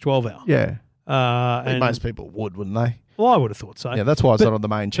Bathurst 12 hour. Yeah. I think And most people would, wouldn't they? well, I would have thought so. Yeah, that's why it's not on the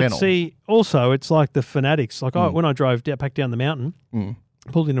main But channel. see, also, it's like the fanatics. Like when I drove back down the mountain,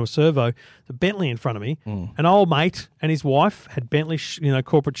 pulled into a servo, the Bentley in front of me, an old mate and his wife had Bentley,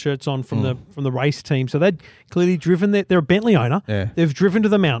 corporate shirts on from the race team. So they'd clearly driven. They're a Bentley owner. Yeah. They've driven to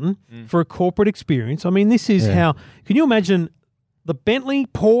the mountain for a corporate experience. I mean, this is how. Can you imagine? The Bentley,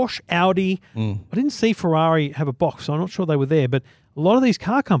 Porsche, Audi. I didn't see Ferrari have a box, so I'm not sure they were there. But a lot of these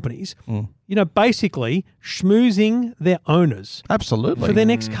car companies, basically schmoozing their owners Absolutely. for their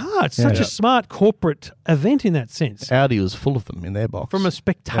next car. It's such a smart corporate event in that sense. Audi was full of them in their box. From a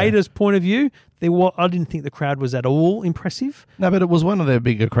spectator's point of view, I didn't think the crowd was at all impressive. No, but it was one of their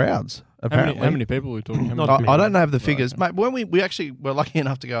bigger crowds, apparently. How many people are we talking? How many Not I don't have the figures. Mate, when we actually were lucky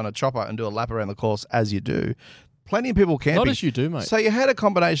enough to go on a chopper and do a lap around the course, as you do, plenty of people camping. Not as you do, mate. So you had a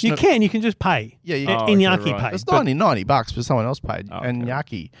combination You of... can just pay. Yeah, you And can. Iñaki right. paid. It's but- $90 but someone else paid. Oh, And okay.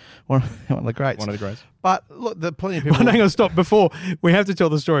 Yaki, one of the greats. One of the greats. But look, there are plenty of people... Hang on, stop. Before, we have to tell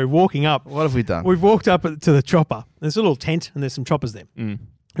the story. Walking up, What have we done? we've walked up to the chopper. There's a little tent and there's some choppers there. We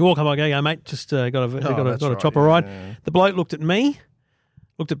walk up, I go, mate, just got a that's right, chopper yeah, ride. yeah. The bloke looked at me,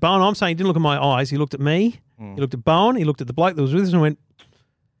 looked at Bowen. I'm saying he didn't look at my eyes. He looked at me. He looked at Bowen. He looked at the bloke that was with us and went,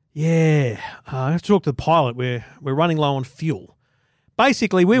 yeah, I have to talk to the pilot. We're running low on fuel.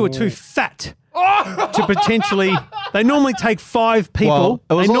 Basically, we were too fat to potentially. They normally take 5 people. Well,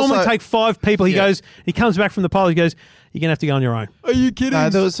 it was they normally also- take 5 people. He goes. He comes back from the pilot. He goes, "You're gonna have to go on your own." Are you kidding? No,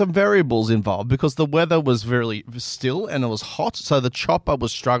 there was some variables involved because the weather was very still and it was hot, so the chopper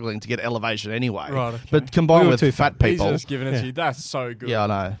was struggling to get elevation anyway. Right, okay. But combined We were with too fat He's people, just giving it to you. That's so good. yeah, I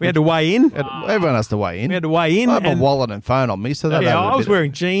know. We had to weigh in. Everyone has to weigh in. We had to weigh in. I have my and- wallet and phone on me, so that yeah, added a I was bit of-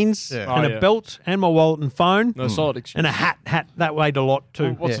 wearing jeans Yeah. and Oh, a yeah. belt and my wallet and phone No solid exchange. and a hat. Hat that weighed a lot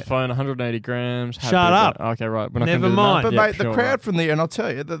too. What's Yeah. the phone? 180 grams. Happy Shut with up. that. Okay, right. We're not Never gonna do that. mind. But Yeah, mate, the sure, crowd right. from there, and I'll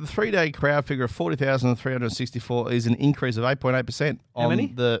tell you, the 3-day crowd figure of 40,364 is an increase of 8.8% How on many?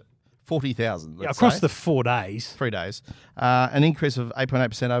 the 40,000. Yeah, let's across say. the 4 days. 3 days, an increase of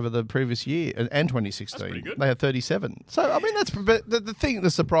 8.8% over the previous year and 2016. That's pretty good. They had 37. So I mean, that's but the thing that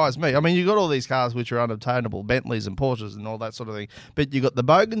surprised me. I mean, you got all these cars which are unobtainable, Bentleys and Porsches and all that sort of thing. But you got the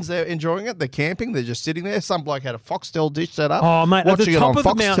Bogans there enjoying it. They're camping. They're just sitting there. Some bloke had a Foxtel dish set up. Oh, mate, at the watching it top on of the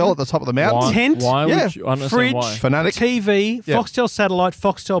Foxtel mountain. at the top of the mountain. Why, Tent, why yeah, would you I understand fridge, why? Fanatic. TV, Yeah. Foxtel satellite,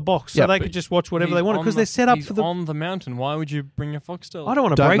 Foxtel box, so Yeah. they could just watch whatever He's they wanted on because the- they're set up he's for the. on the mountain. Why would you bring a Foxtel? I don't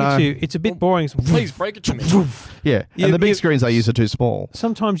want to Don't break know. it to you. It's a bit boring. Please break it to me. Yeah, You- and the big you- screens they use are too small.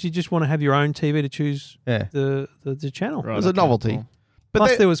 Sometimes you just want to have your own TV to choose Yeah. the channel. Right. It was a okay, novelty. cool. But Plus,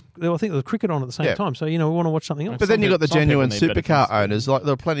 they- I think there was cricket on at the same Yeah. time, so we want to watch something else. But then you got the Some people genuine need better supercar things. owners. Like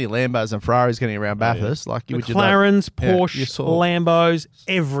there were plenty of Lambos and Ferraris getting around Bathurst. Like you would you know, McLarens, Yeah, Porsche, you saw- Lambos,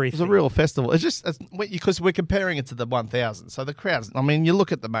 It everything. was a real festival. It's just because we're comparing it to the 1,000. So the crowds. I mean, you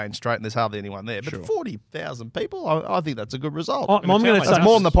look at the main straight and there's hardly anyone there. But 40,000 people, I think that's a good result. I'm going to That's say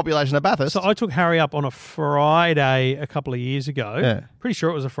more than the population of Bathurst. So I took Harry up on a Friday a couple of years ago. Yeah. Pretty sure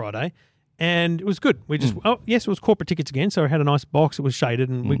it was a Friday. And it was good. We just, yes, it was corporate tickets again. So we had a nice box. It was shaded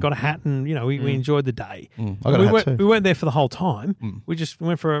and we got a hat and, we enjoyed the day. I got a hat too. We weren't there for the whole time. We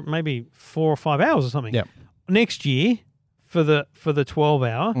went for maybe 4 or 5 hours or something. Yep. Next year for the 12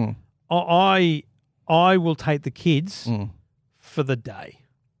 hour, I will take the kids for the day.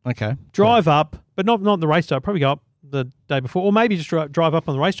 Okay. Drive up, but not the race day. I'll probably go up the day before, or maybe just drive up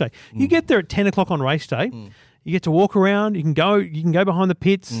on the race day. You get there at 10 o'clock on race day. You get to walk around. You can go behind the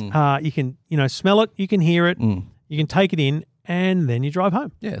pits. You can smell it. You can hear it. You can take it in, and then you drive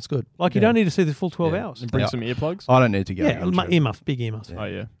home. Yeah, it's good. Like you don't need to see the full 12 Yeah. hours. And bring Yeah. some earplugs. I don't need to go. Yeah, again, Trev. earmuffs, big earmuffs. Oh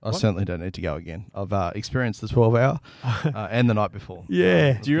yeah. I certainly don't need to go again. I've experienced the 12 hour and the night before.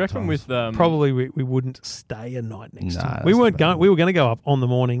 Yeah. Do you reckon with Probably we wouldn't stay a night next Nah, time. We that's weren't not going. We were going to go up on the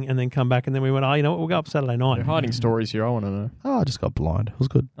morning and then come back, and then we went. Oh, you know what? We'll go up Saturday night. You're hiding stories here? I want to know. Oh, I just got blind. It was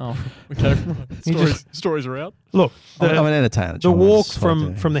good. Oh, okay. stories are out. Look, I'm an entertainer. the John. walk That's what I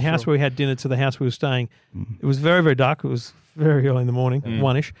do. from the house where we had dinner to the house we were staying, it was very, very dark. It was very early in the morning,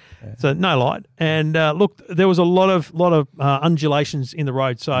 1-ish, so no light. And look, there was a lot of undulations in the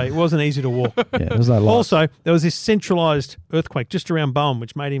road, so it wasn't easy to walk. Yeah, there's no light. Also, there was this centralised earthquake just around Bowen,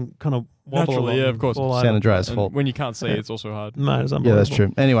 which made him kind of wobble Naturally, along yeah, of and course. fall San over. Andreas' And fault. when you can't see it, it's also hard. Mate, it was Yeah, unbelievable. that's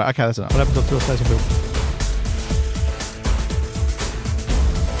true. Anyway, okay, that's enough. What happened to the station bill?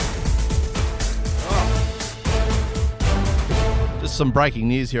 Just some breaking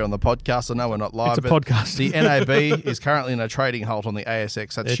news here on the podcast. I know we're not live. It's a but podcast. The NAB is currently in a trading halt on the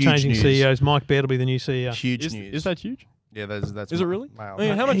ASX. That's They're huge changing news. CEOs. Mike Baird will be the new CEO. Huge news. Is that huge? Yeah, that's. Is it really? Wow. I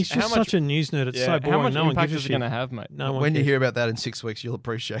mean, how much? He's just how much, such a news nerd. It's so boring. How much No one impact gives is a it shit. going to have, mate? No one When you cares. hear about that in 6 weeks, you'll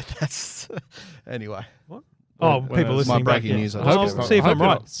appreciate that. Anyway, Oh, When people it's listening my back. breaking Yeah. news, I Well, hope it's not- see if I I'm hope it's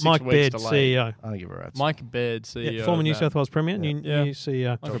right. not 6 Mike weeks Baird, delayed. CEO. I don't give a rat's. Mike Baird, CEO. Yeah, former of New that. South Wales Premier, new Yeah.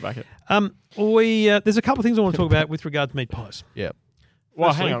 CEO. I'll go back it. There's a couple of things I want to talk about with regard to meat pies. Yeah.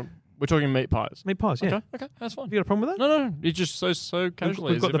 Well, Firstly- hang on. We're talking meat pies. Meat pies, yeah. Okay, that's fine. Have you got a problem with that? No. It's just so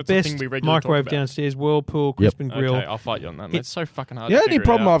casually. We've got as the if it's a thing best we regularly microwave talk about. downstairs, Whirlpool, crisp and grill. Okay, I'll fight you on that. Mate. It's so fucking hard. The to only figure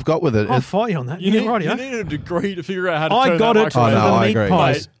problem it out. I've got with it I'll is fight you on that. You You're need, right, you yeah. need a degree to figure out how to I turn got that it for Oh, microwave no, the I meat agree.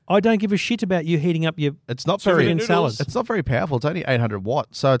 pies. I don't give a shit about you heating up your it's not very friggin' salads. It's not very powerful. It's only 800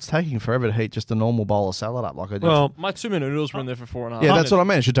 watts, so it's taking forever to heat just a normal bowl of salad up. Like I did. Well, My 2-minute noodles were in there for 4.5 yeah, minutes. that's what I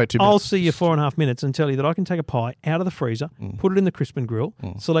mean. It should take 2 minutes. I'll see you 4.5 minutes and tell you that I can take a pie out of the freezer, put it in the crisp and grill,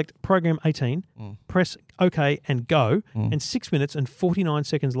 select program 18, press OK and go, and 6 minutes and 49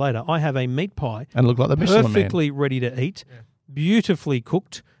 seconds later, I have a meat pie And look like the Michelin Man. perfectly ready to eat, beautifully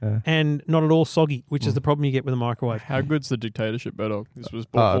cooked, and not at all soggy, which is the problem you get with a microwave. How good's the dictatorship, Bedog? This was Oh,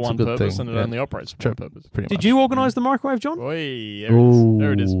 bought for it's a one good purpose, thing, and it yeah. only operates for True. one purpose. Pretty Did much. you organise the microwave, John? Oi, there it is.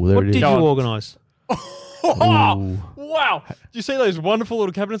 There it is. Ooh, there What it did is. you Go on. organise? Wow! Do you see those wonderful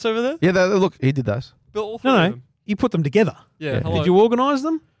little cabinets over there? Yeah, look, he did those. Built all three No, of no, them. you put them together. Yeah. Yeah. Hello. Did you organise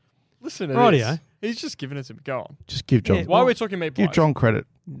them? Listen to Rightio. this. He's just giving it to me. Go on. Just give John. Yeah. Why Well, are we talking meat pies? Give John credit.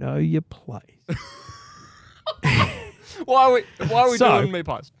 Know your place. Why are we So- doing meat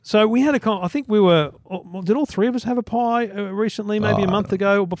pies? So we had I think we were, did all three of us have a pie recently, maybe a month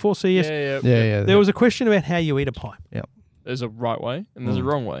ago or before CES? Yeah. There was a question about how you eat a pie. There's a right way and there's a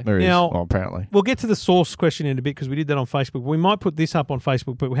wrong way. There he is. Now- Well, apparently. We'll get to the source question in a bit because we did that on Facebook. We might put this up on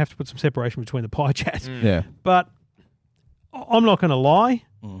Facebook, but we have to put some separation between the pie chat. Yeah. But I'm not going to lie.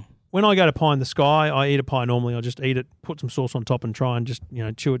 When I go to Pie in the Sky, I eat a pie normally. I just eat it, put some sauce on top and try and just,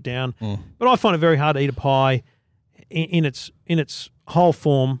 chew it down. But I find it very hard to eat a pie in its whole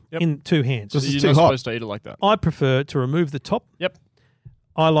form Yep. in two hands. So This is you're too not hot. supposed to eat it like that. I prefer to remove the top. Yep.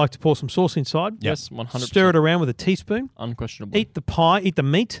 I like to pour some sauce inside. Yes, 100%. Stir it around with a teaspoon. Unquestionably. Eat the pie, eat the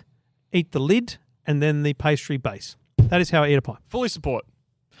meat, eat the lid, and then the pastry base. That is how I eat a pie. Fully support.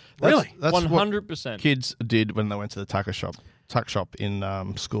 Really? That's what 100%. kids did when they went to the tuck shop in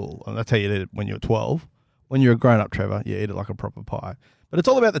school. And that's how you did it when you were 12. When you're a grown-up, Trevor, you eat it like a proper pie. But it's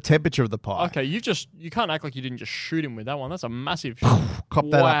all about the temperature of the pie. Okay, you can't act like you didn't just shoot him with that one. That's a massive shot. Cop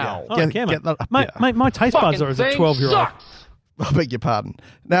that Wow. up. I Yeah. don't care, mate. that up. Mate, yeah. mate, my taste buds Fucking are as a thing 12-year-old. sucks. I beg your pardon.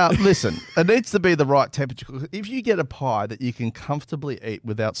 Now, listen, it needs to be the right temperature. If you get a pie that you can comfortably eat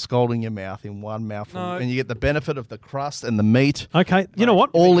without scalding your mouth in one mouthful, No. and you get the benefit of the crust and the meat Okay, you know what?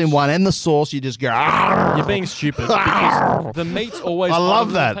 all in one, and the sauce, you just go, "Argh." You're being stupid because the meat's always I hotter love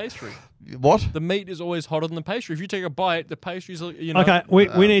than that. the pastry. What? The meat is always hotter than the pastry. If you take a bite, the pastry's Okay, we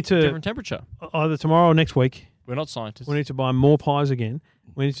need to, different temperature. either tomorrow or next week, We're not scientists. we need to buy more pies again.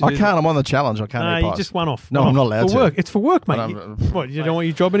 We need to I do can't. I'm on the challenge. I can't No, eat you pies. just one off. No, One I'm not off. allowed for to. work. It's for work, mate. But You- I'm- what, you don't want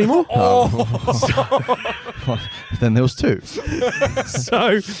your job anymore? Then there was two.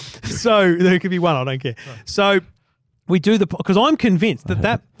 So there could be one. I don't care. So we do because I'm convinced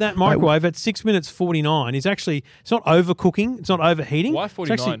that microwave at 6 minutes 49 is actually, it's not overcooking, it's not overheating. Why It's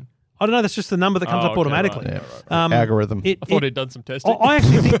 49? actually, I don't know. That's just the number that comes Oh, up okay, automatically. right, Yeah. Algorithm. I thought he'd done some testing. I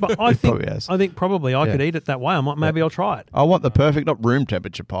actually think, but I probably has. think probably I Yeah. could eat it that way. Maybe I'll try it. I want the perfect, not room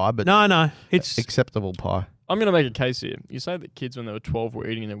temperature pie, but No, it's acceptable pie. I'm going to make a case here. You say that kids when they were 12 were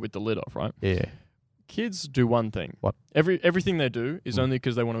eating it with the lid off, right? Yeah. Kids do one thing. What? Everything they do is only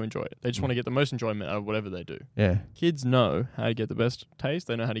because they want to enjoy it. They just want to get the most enjoyment out of whatever they do. Yeah. Kids know how to get the best taste.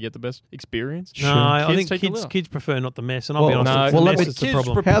 They know how to get the best experience. no. I think take the lid kids off. kids prefer not the mess, and I'll be Well, honest. No, it's the well, let mess me- that's the kids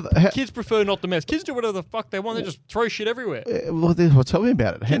problem. Kids prefer not the mess. Kids do whatever the fuck they want. They just throw shit everywhere. Well, tell me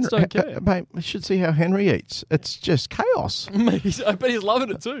about it. Kids don't care. Mate, you should see how Henry eats. It's just chaos. I bet he's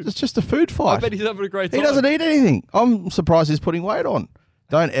loving it too. It's just a food I fight. bet he's having a great time. He doesn't eat anything. I'm surprised he's putting weight on.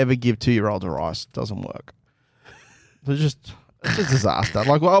 Don't ever give 2-year-olds a rice. It doesn't work. It's a disaster.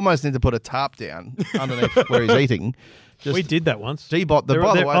 Like, we almost need to put a tarp down underneath where he's eating We did that once. G-Bot. By the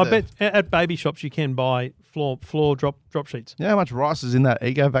way, I bet at baby shops you can buy floor drop sheets. You know how much rice is in that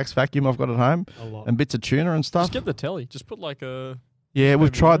Egovax vacuum I've got at home? A lot. And bits of tuna and stuff? Just get the telly. Just put like a... Yeah,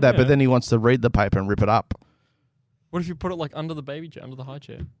 we've Baby tried that, yeah. but then he wants to read the paper and rip it up. What if you put it like under the baby chair, under the high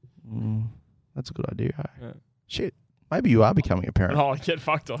chair? That's a good idea. Hey? Yeah. Shit. Maybe you are becoming a parent. Oh, get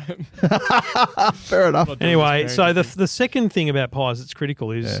fucked on him. Fair enough. Anyway, so the second thing about pies that's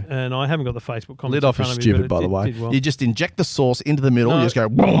critical is, and I haven't got the Facebook comments. Lid off in is front of me, stupid, but by it the way. did well. You just inject the sauce into the middle. No. You just go,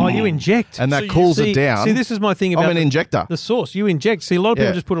 Oh, you inject. and that So you cools see, it down. See, this is my thing about I'm an injector. the sauce. You inject. See, a lot of people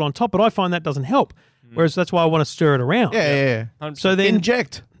Yeah. just put it on top, but I find that doesn't help. Whereas that's why I want to stir it around. Yeah. 100%. So then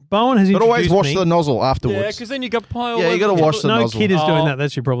Inject. Bowen has But always introduced wash me. the nozzle yeah, afterwards. because then you got pie all Yeah, you over gotta wash the no nozzle. kid is doing Oh. that.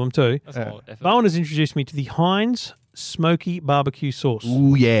 That's your problem too. That's a lot of effort. Bowen has introduced me to the Heinz Smoky Barbecue Sauce,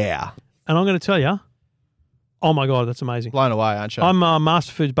 Ooh, yeah. and I'm going to tell you, oh my god, that's amazing. Blown away, aren't you? I'm a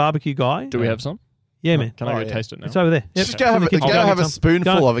Master Foods barbecue guy. Do we have some? Yeah, man. Can I go yeah. taste it now? It's over there. Yep. Just go have, The kids go can have a get some.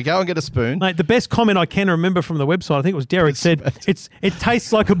 spoonful Go. of it. Go and get a spoon. Mate, the best comment I can remember from the website, I think it was Derek, said, it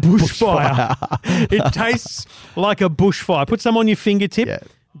tastes like a bushfire. It tastes like a bushfire. Put some on your fingertip. Yeah.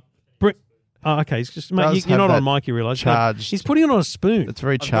 Oh, okay. It's just, mate, Does you're not have on that mic, you realise. charged- He's putting it on a spoon. It's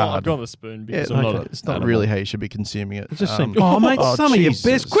very I've charred. gone the spoon Yeah, because I'm not. it's not really how you should be consuming it. It just seemed, oh, mate, some of your Jesus.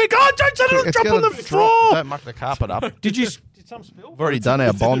 best. Quick, oh, don't let it It's drop on gonna the drop. floor. Don't muck the carpet up. Did some spill? We've already done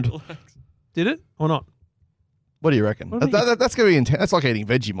our bond. Did it or not? What do you reckon? What do you think? That's going to be intense. That's like eating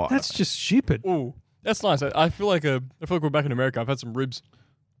Vegemite. That's just stupid. Ooh, that's nice. I feel like we're back in America. I've had some ribs.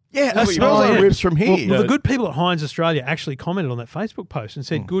 yeah, That's it smells what you- like Oh, yeah. ribs from here. Well, the good people at Heinz Australia actually commented on that Facebook post and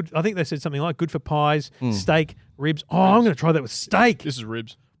said, good. I think they said something like, good for pies, steak, ribs. Oh, I'm going to try that with steak. This is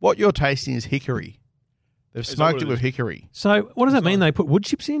ribs. What you're tasting is hickory. They've that smoked what it it with is? hickory. So what does that mean? They put wood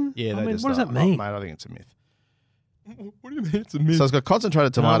chips in? Yeah, I they mean, just what does that are. mean? Mate, I think it's a myth. What do you mean it's a myth? So it's got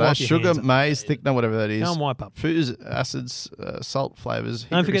concentrated No, tomato, wipe your sugar, hands up. maize, thickener, whatever that is. Go and wipe up. Foods, acids, salt, flavors.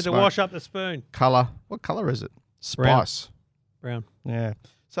 Don't forget to wash up the spoon. Color. What color is it? Brown. Spice. Brown. Yeah.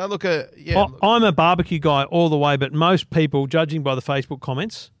 So look at yeah. I'm a barbecue guy all the way, but most people, judging by the Facebook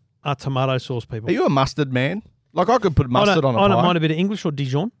comments, are tomato sauce people. Are you a mustard man? Like I could put I mustard on a don't pie. mind a bit of English or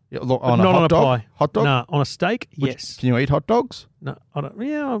Dijon. Yeah, look, But on a not hot on a dog. pie. Hot dog. No, on a steak, Which- yes. Can you eat hot dogs No, I don't.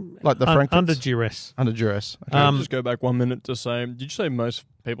 Yeah, like the Frankfurts? under duress. Under duress. Okay. Can I just go back 1 minute to say, did you say most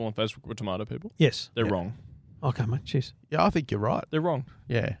people on Facebook were tomato people? Yes. They're wrong. Okay, mate. Cheers. Yeah, I think you're right. They're wrong.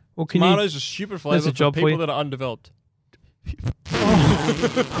 Yeah. Well, can Tomatoes are stupid flavor a for job for people you. that are undeveloped.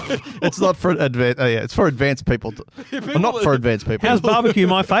 It's not for advanced. Yeah, it's for advanced people. Not for advanced people. How's barbecue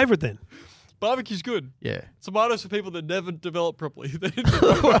my favourite then? Barbecue's good. Yeah. Tomatoes for people that never develop properly.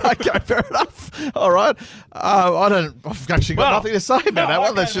 Okay, fair enough. All right. I've actually got Well, nothing to say about that one.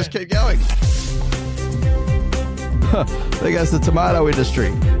 okay Let's just keep going. There goes the tomato industry.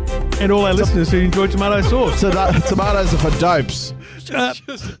 And all our listeners who enjoy tomato sauce. Tomatoes are for dopes.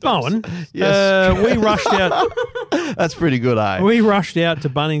 Bowen, Yes. we rushed out. That's pretty good, eh? We rushed out to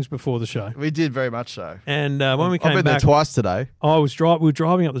Bunnings before the show, We did very much so. and when we I've came been there back, twice today. we were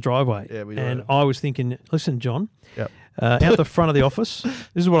driving up the driveway, Yeah, we and were. I was thinking, listen, John, Yep. out the front of the office.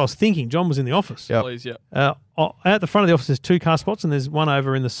 This is what I was thinking. John was in the office. Yep. Please, yeah. Out the front of the office, there's 2 car spots, and there's one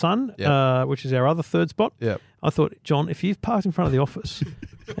over in the sun, Yep. which is our other third spot. Yep. I thought, John, if you've parked in front of the office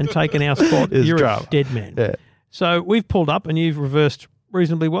and taken our spot, It's you're drama. a dead man. Yeah. So we've pulled up, and you've reversed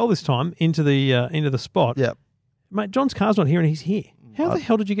reasonably well this time into the spot. Yep. Mate, John's car's not here, and he's here. How the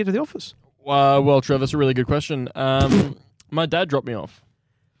hell did you get to the office? Well, Trevor, that's a really good question. My dad dropped me off.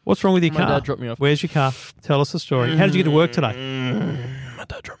 What's wrong with your My car? dad dropped me off. Where's your car? Tell us the story. How did you get to work today? My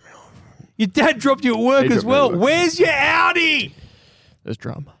dad dropped me off. Your dad dropped you at work He as dropped me well. at work. Where's your Audi? There's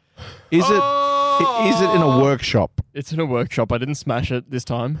drama. Is it in a workshop? It's in a workshop. I didn't smash it this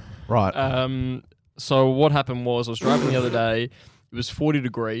time. Right. So what happened was I was driving the other day. It was 40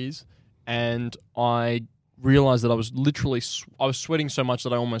 degrees, and I realized that I was literally I was sweating so much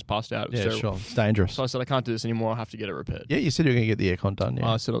that I almost passed out. It was yeah, terrible. sure. It's dangerous. So I said, I can't do this anymore. I have to get it repaired. Yeah, you said you were going to get the aircon done.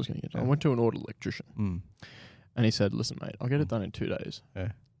 Yeah. I said I was going to get it. I went to an auto electrician, and he said, listen, mate, I'll get it done in 2 days. Yeah.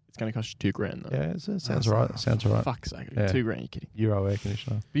 It's going to cost you $2,000 though. Yeah, it sounds right. Sounds right. Fuck's sake. Yeah. $2,000, you're kidding. Euro air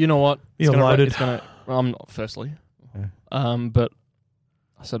conditioner. But you know what? You're gonna, loaded. It's gonna, well, I'm not, firstly. Yeah. But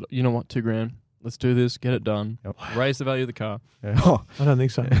I said, you know what, $2,000. Let's do this. Get it done. Yep. Raise the value of the car. Yeah. Oh, I don't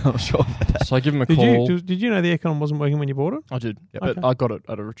think so. I'm sure. So I give him a Did call. you know the aircon wasn't working when you bought it? I did. Yep. But Okay. I got it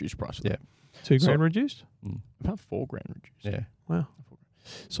at a reduced price. Yeah. $2,000 So- reduced? About $4,000 reduced. Yeah. Wow.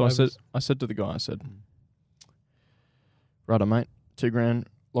 So I said to the guy, I said, righto, mate, $2,000,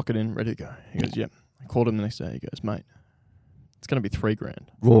 lock it in, ready to go. He goes, yep. I called him the next day. He goes, mate, it's going to be $3,000.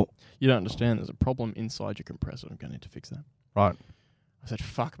 Well, You don't understand. There's a problem inside your compressor. I'm going to need to fix that. right. I said,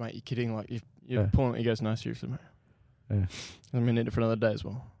 fuck, mate, you're kidding. Like, you're Yeah. pulling. He goes, no, seriously, mate. Yeah. I'm gonna need it for another day as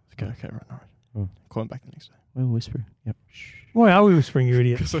well. Okay, right. Call him back the next day. We'll whisper. Yep. Why are we whispering, you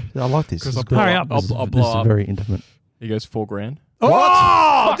idiot? I like this. Because This is I'll good. Hurry up. This is- I'll this blow is up. very intimate. He goes $4,000.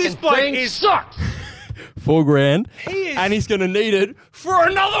 Oh, this Fucking bloke thing is. sucks. $4,000. He is. And he's gonna need it for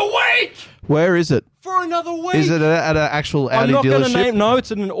another week. Where is it? For another week. Is it at an actual I'm Audi not going to dealership? name. No,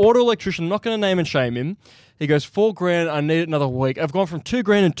 it's an auto electrician. I'm not going to name and shame him. He goes $4,000. I need it another week. I've gone from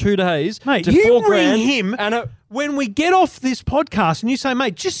 $2,000 in 2 days Mate, to you $4,000. ring him and when we get off this podcast and you say,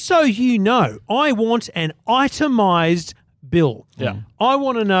 mate, just so you know, I want an itemized bill. Yeah. I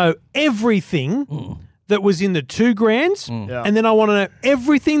want to know everything that was in the $2,000, Yeah. and then I want to know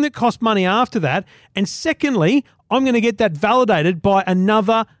everything that cost money after that. And secondly, I'm going to get that validated by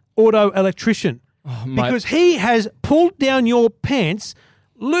another auto electrician mate. because he has pulled down your pants,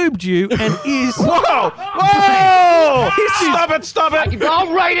 lubed you, and is Whoa! Stop it!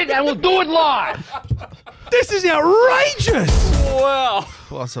 I'll write it and we'll do it live. this is outrageous. wow.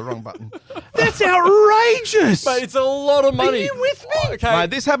 Oh, that's the wrong button. That's outrageous. Mate, it's a lot of money. Are you with me? Okay. Mate,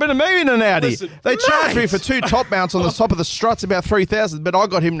 this happened to me in an Audi. Listen, they charged me mate. for 2 top mounts on the top of the struts, about 3,000, but I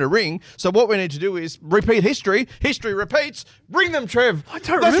got him to ring. So what we need to do is repeat history. History repeats. Ring them, Trev. I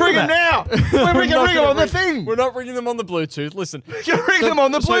don't Let's remember ring them now. We're not ring them gonna on the ring- thing. We're not ringing them on the Bluetooth. Listen. Ring them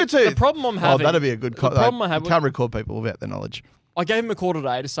on the So Bluetooth. the problem I'm Oh, having. that'd be a good. The problem I have. Can't record people without their knowledge. I gave him a call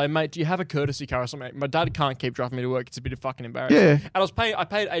today to say, mate, do you have a courtesy car or something? My dad can't keep driving me to work. It's a bit of fucking embarrassing. Yeah. And I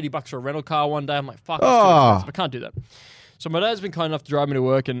paid $80 for a rental car one day. I'm like, fuck, Oh. that's too expensive. I can't do that. So my dad's been kind enough to drive me to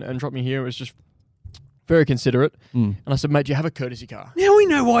work and drop me here. It was just very considerate. And I said, mate, do you have a courtesy car? Now we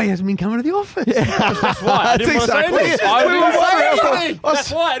know why he hasn't been coming to the office. That's why. I didn't want to say exactly anything. it. I We didn't were want to say wondering. anything. I was-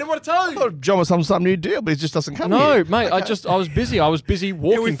 That's why. I didn't want to tell I you. thought John was some new deal, but he just doesn't come No, here. mate. I was busy. I was busy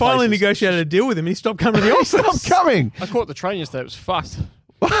walking. Yeah, we finally places. negotiated a deal with him and he stopped coming to the office. Stop coming. I caught the train yesterday. It was fucked.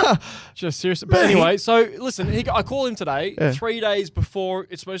 Just seriously. But anyway, so listen, I call him today, 3 days before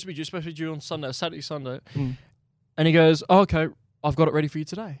it's supposed to be due on Sunday, Saturday, Sunday. And he goes, oh, okay, I've got it ready for you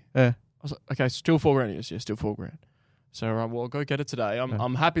today. Yeah. I was like, okay, still $4,000. He goes, yeah, still $4,000. So, all right, well, go get it today.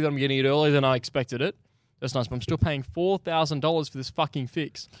 I'm happy that I'm getting it earlier than I expected it. That's nice, but I'm still paying $4,000 for this fucking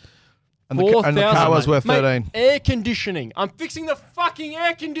fix. And the car was worth Mate, 13. air conditioning. I'm fixing the fucking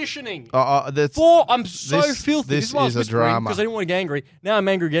air conditioning. That's, I'm so this- filthy. this is why I was is a whispering drama. because I didn't want to get angry. Now I'm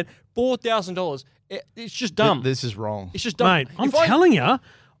angry again. $4,000. It's just dumb. This is wrong. It's just dumb. Mate, I'm If I- telling you,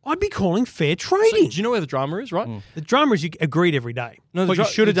 I'd be calling fair So, trading. do you know where the drama is, right? The drama is you agreed every day. No, the what you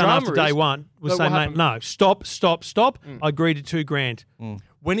dra- should have the done after drama day is- one was No, say, what mate, happened- no, stop. I agreed to $2,000.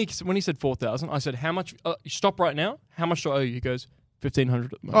 When he said 4,000, I said, how much? Stop right now. How much do I owe you? He goes, 1,500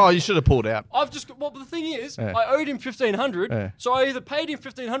 at the moment. Oh, you should have pulled out. I've just got, well, the thing is, Yeah. I owed him 1,500, Yeah. so I either paid him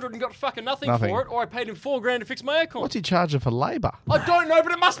 1,500 and got fucking nothing Nothing. for it, or I paid him $4,000 to fix my aircon. What's he charging for labour? I don't know,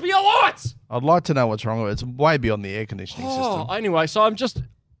 but it must be a lot. I'd like to know what's wrong with it. It's way beyond the air conditioning system. Anyway, so I'm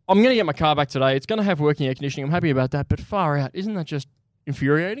going to get my car back today. It's going to have working air conditioning. I'm happy about that, but far out. Isn't that just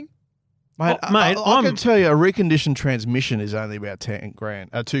infuriating? Mate, Oh, mate, I can tell you a reconditioned transmission is only about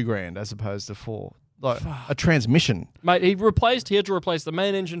 $2,000 as opposed to 4. Like a transmission. Mate, he had to replace the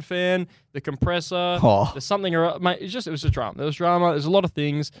main engine fan, the compressor, Oh. there's something, mate, it was just drama. There was drama. There's a lot of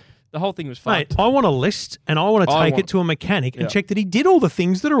things. The whole thing was Mate, fucked. I want a list and I want to take it to a mechanic and Yeah. check that he did all the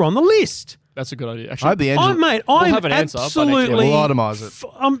things that are on the list. That's a good idea. I Actually, hope the engine. I'm have an answer by next year. absolutely. We'll itemise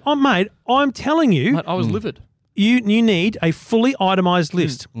it. Mate, I'm telling you, mate, I was livid. you need a fully itemised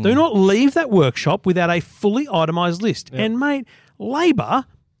list. Do not leave that workshop without a fully itemised list. And mate, labour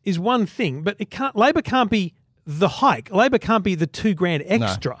is one thing, but labour can't be the hike. Labour can't be the $2,000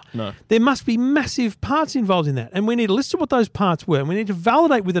 extra. No. There must be massive parts involved in that. And we need a list of what those parts were. And we need to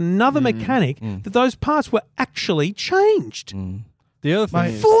validate with another mechanic that those parts were actually changed. The other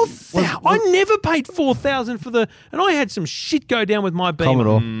thing is, 4,000. I never paid 4,000 for the, and I had some shit go down with my Beamer.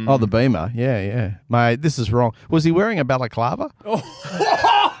 Commodore. Oh, the Beamer. Yeah. Mate, this is wrong. Was he wearing a balaclava?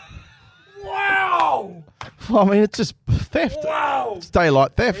 wow, I mean, it's just theft. wow. It's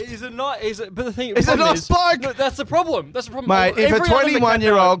daylight theft. But the thing, He's a problem nice is- bloke. No, that's the problem. That's the problem. Mate, if a Every other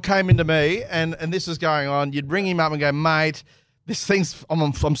 21-year-old came into me and this is going on, you'd ring him up and go, mate, this thing's,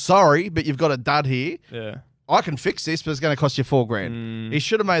 I'm sorry, but you've got a dud here. Yeah. I can fix this, but it's going to cost you $4,000. He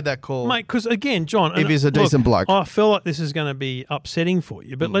should have made that call. Mate, because again, John, If he's a decent bloke. I feel like this is going to be upsetting for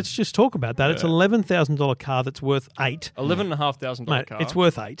you, but let's just talk about that. It's an $11,000 car that's worth $8,000. $11,500 Mate, car. it's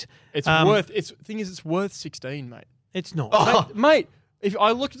worth $8,000. It's worth 16, mate. It's not. Mate, if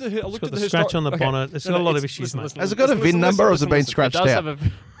I looked at the, got the scratch on the bonnet. It's got a lot of issues, mate. Has it got a VIN number or has it been scratched does out? have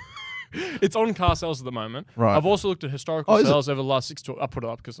a- it's on car sales at the moment. Right. I've also looked at historical Oh, is it? sales over the last 6 to. I put it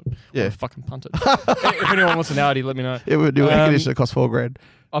up because Yeah. I'm fucking punted. If anyone wants an Audi, let me know. It would do air conditioner cost $4,000.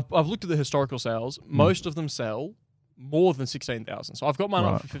 I've looked at the historical sales. Most of them sell more than 16,000. So I've got mine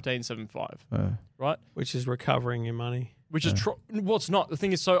up for 15,750, right? Which is recovering your money. Which is well, it's not. The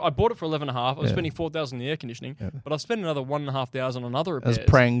thing is, so I bought it for 11.5. I was spending 4,000 in the air conditioning, but I've spent another 1,500 on other repairs. As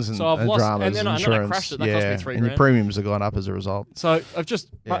prangs and, so I've lost, dramas and then I insurance. crashed it. That cost me $3,000. And your premiums have gone up as a result. So I've just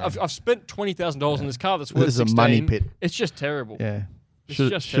I've spent $20,000 on this car that's worth This is a 16. money pit. It's just terrible. Yeah. It's Should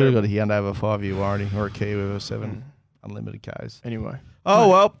just have got a terrible. Hyundai over a 5-year warranty or a Kia with a 7 unlimited Ks. Anyway, Oh,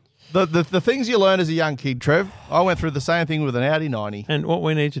 well, the things you learn as a young kid, Trev, I went through the same thing with an Audi 90. And what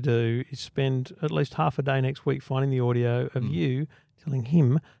we need to do is spend at least half a day next week finding the audio of you telling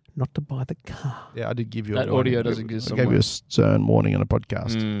him not to buy the car. Yeah, I did give you That a warning. audio does exist I gave you a stern warning on a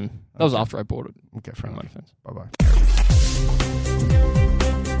podcast. that was after I bought it. Okay, fair In my enough. defense. Bye-bye.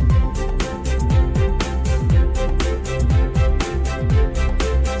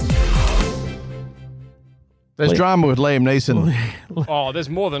 There's drama with Liam Neeson. Oh, there's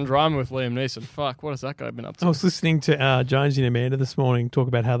more than drama with Liam Neeson. Fuck, what has that guy been up to? I was listening to Jonesy and Amanda this morning talk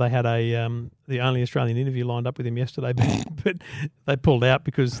about how they had the only Australian interview lined up with him yesterday, but they pulled out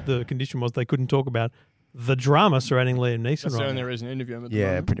because the condition was they couldn't talk about the drama surrounding Liam Neeson. That's the right only now. reason to interview him at the Yeah,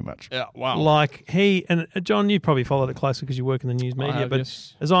 moment. pretty much. Yeah, wow. Like he and John, you probably followed it closely because you work in the news media. have, But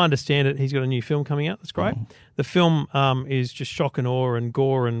yes. as I understand it, he's got a new film coming out. That's great. The film is just shock and awe and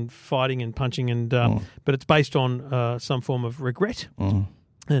gore and fighting and punching, and but it's based on some form of regret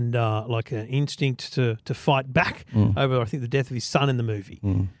and like an instinct to fight back over, I think, the death of his son in the movie.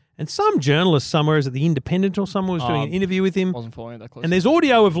 And some journalist somewhere, is it The Independent or someone, was doing an interview with him. Wasn't following it that closely. And there's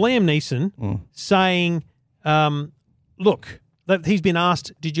audio of Liam Neeson saying, look, that he's been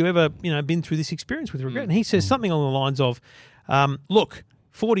asked, did you ever, been through this experience with regret? And he says something along the lines of, look,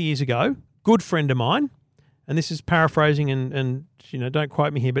 40 years ago, good friend of mine, and this is paraphrasing and don't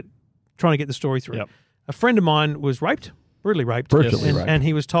quote me here, but trying to get the story through. Yep. A friend of mine was raped, brutally raped. Brutally raped. And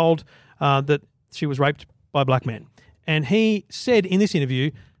he was told that she was raped by a black man. And he said in this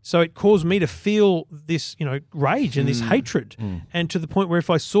interview, so it caused me to feel this, rage and this hatred. And to the point where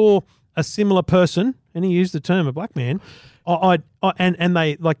if I saw a similar person, and he used the term a black man, and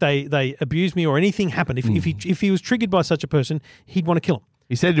they abused me or anything happened, if he was triggered by such a person, he'd want to kill him.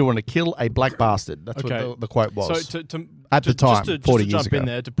 He said he wanted to kill a black bastard. That's Okay. what the quote was. So At the time, just 40 to years jump in ago.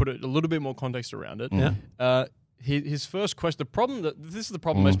 there to put a little bit more context around it. Yeah. His first question, this is the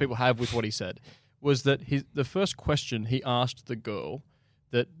problem most people have with what he said, was that the first question he asked the girl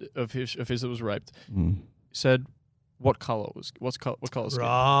that of his that was raped said, what color skin?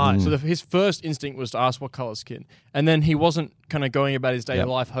 Right. So his first instinct was to ask what color skin, and then he wasn't kind of going about his daily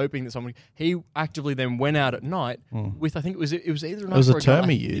life hoping that someone. He actively then went out at night with, I think it was either a knife was or a a term gun.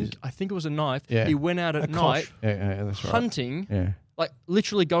 he used. I think it was a knife. Yeah. He went out at night Yeah, that's right. hunting. Yeah. Like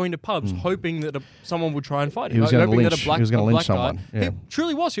literally going to pubs, hoping that someone would try and fight him. He was gonna hoping that lynch- a black, he was gonna a lynch black guy- someone. Yeah. He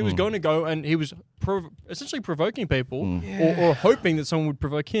truly was. He was going to go, and he was essentially provoking people, or hoping that someone would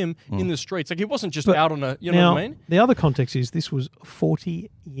provoke him in the streets. Like he wasn't just But out on a. You know now, what I mean? the other context is this was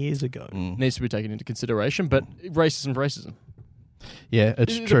 40 years ago. Needs to be taken into consideration. But racism. Yeah,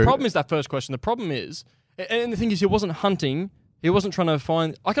 it's The true. problem is that first question. The problem is, and the thing is, he wasn't hunting. He wasn't trying to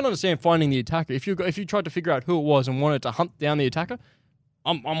find. I can understand finding the attacker. If you tried to figure out who it was and wanted to hunt down the attacker,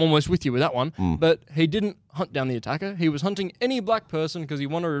 I'm almost with you with that one. But he didn't hunt down the attacker. He was hunting any black person because he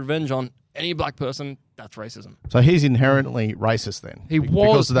wanted revenge on any black person. That's racism. So he's inherently racist then. He Because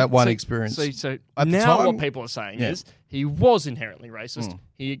was of that one so- experience. So At the now time- what people are saying is he was inherently racist.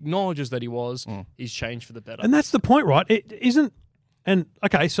 He acknowledges that he was. He's changed for the better. And that's the point, right? It isn't. And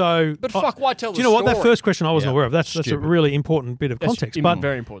okay, so But fuck, why tell Do the you know what? That story? first question I wasn't aware of. That's a Stupid. really important bit of That's context. But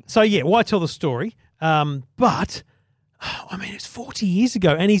very important. So yeah, why tell the story? But I mean, it's 40 years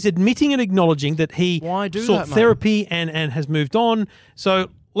ago, and he's admitting and acknowledging that he Why do sought that, mate? therapy and has moved on.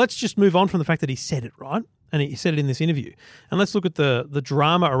 So let's just move on from the fact that he said it, right? And he said it in this interview. And let's look at the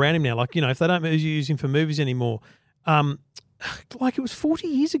drama around him now. Like, if they don't use him for movies anymore, like it was 40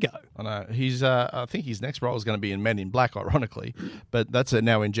 years ago. I know. He's. I think his next role is going to be in Men in Black, ironically, but that's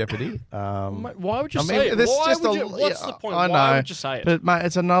now in jeopardy. Mate, why would you I say it? this is Why just would a- you, what's yeah, the point? I know, Why would you say it? But mate,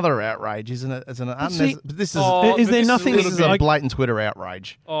 it's another outrage, isn't it? It's an see- but this is Oh, Is but there this nothing- this is a like- blatant Twitter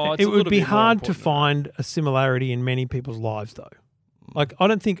outrage. Oh, it's It a would little be bit more hard to important than that. find a similarity in many people's lives, though. Like, I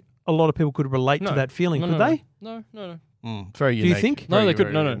don't think a lot of people could relate to that feeling, could they? No. Very you unique. think? No, Very, they could-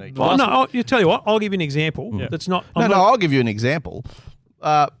 very no, no. unique. The Well, last- no, I'll tell you what. I'll give you an example that's not. No, I'm no, not- I'll give you an example.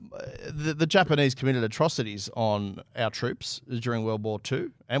 The Japanese committed atrocities on our troops during World War II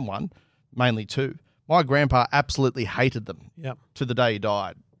and I, mainly II. My grandpa absolutely hated them Yep. to the day he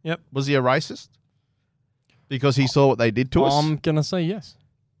died. Yep. Was he a racist? Because he saw what they did to us? I'm gonna say yes.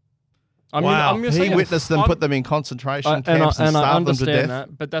 I mean, Wow. I'm just He saying, witnessed them, I'm- put them in concentration and camps and I starved them to understand death.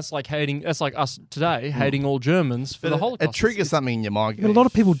 that, but that's like hating. That's like us today hating all Germans for the Holocaust. It triggers something in your mind. But a lot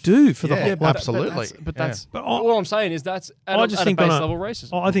of people do for the Yeah, whole. but- absolutely. But that's. But all I'm saying is that's at, I a, just at think a base on a- level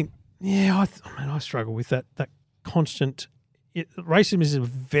racism. I think, yeah, I struggle with that constant. Racism is a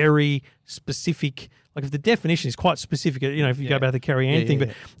very specific. Like if the definition is quite specific, you know, if you go back to the Carrie Ann thing,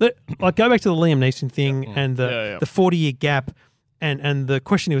 but like go back to the Liam Neeson thing and the 40-year gap, and the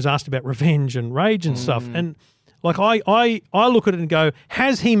question he was asked about revenge and rage and stuff, and like I look at it and go,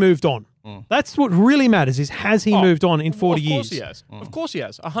 has he moved on? That's what really matters is has he moved on in 40 years? Of course he has. Of course he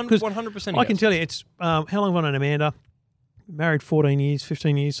has. 100%. I can tell you, it's how long have I known Amanda? Married 14 years,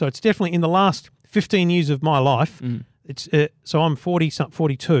 15 years. So it's definitely in the last 15 years of my life. It's so I'm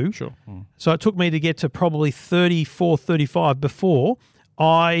 42. Sure. So it took me to get to probably 34, 35 before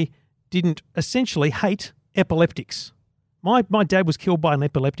I didn't essentially hate epileptics. My dad was killed by an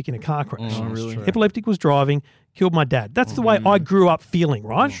epileptic in a car crash. Oh, really? Epileptic was driving, killed my dad. That's the way I grew up feeling,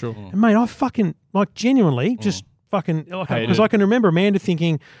 right? Sure. And mate, I fucking like genuinely just fucking like Hated because it. I can remember Amanda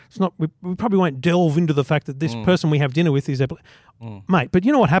thinking it's not. We probably won't delve into the fact that this person we have dinner with is mate. But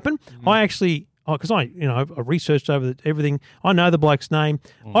you know what happened? I actually because I researched over everything. I know the bloke's name.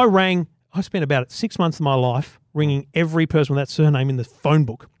 I spent about 6 months of my life ringing every person with that surname in the phone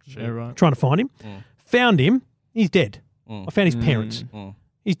book, Right. trying to find him. Found him. He's dead. I found his parents.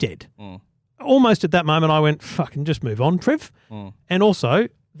 He's dead. Almost at that moment, I went, fucking just move on, Trev. And also,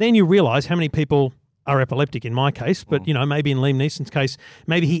 then you realise how many people are epileptic in my case, but, you know, maybe in Liam Neeson's case,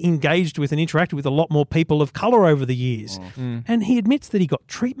 maybe he engaged with and interacted with a lot more people of colour over the years. And he admits that he got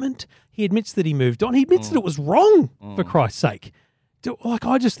treatment. He admits that he moved on. He admits that it was wrong, for Christ's sake. Like,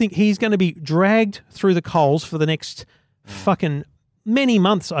 I just think he's going to be dragged through the coals for the next fucking many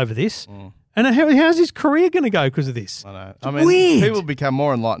months over this. And how's his career going to go because of this? I know. It's I mean, weird. people become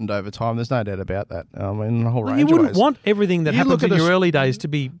more enlightened over time. There's no doubt about that. I mean, in a whole Well, range you of wouldn't ways. want everything that You happens look in at your us- early days to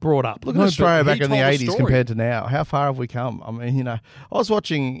be brought up. Look No, at Australia but back he in the told a 80s story. compared to now. How far have we come? I mean, you know, I was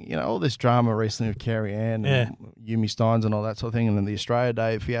watching, you know, all this drama recently with Carrie Ann and Yumi Steins and all that sort of thing, and then the Australia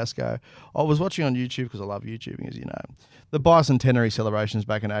Day fiasco. I was watching on YouTube because I love YouTubing, as you know, the bicentenary celebrations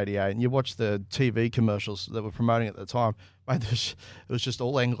back in '88, and you watch the TV commercials that were promoting at the time. Mate, it was just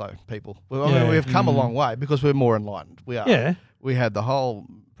all Anglo people. Well, I mean, we've come a long way because we're more enlightened. We are. Yeah. We had the whole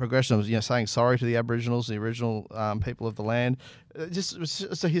progression of, you know, saying sorry to the Aboriginals, the original people of the land.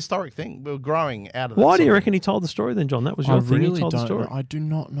 It's a historic thing. We're growing out of that. Why do you sort of reckon he told the story then, John? That was your thing. He told the story. I do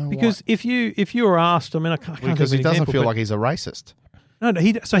not know Because if you were asked, I mean, I can't think because of he an doesn't example, feel but- like he's a racist. No,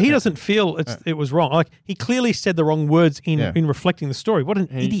 he doesn't feel it was wrong. Like he clearly said the wrong words in reflecting the story. What an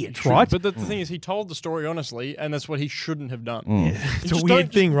idiot, right? But the thing is, he told the story honestly, and that's what he shouldn't have done. It's a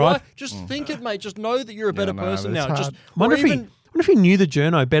weird thing, right? Just think it, mate. Just know that you're a better no, person but it's now. hard. Just wonder if even, he knew the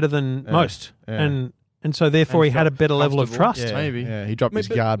journo better than most, yeah. and so therefore And he had a felt better level of comfortable. trust. Yeah. Maybe. Yeah, he dropped Mate, his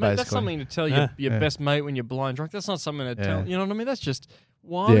but, guard, mate, basically. that's something to tell your best mate when you're blind drunk. That's not something to tell. You know what I mean? That's just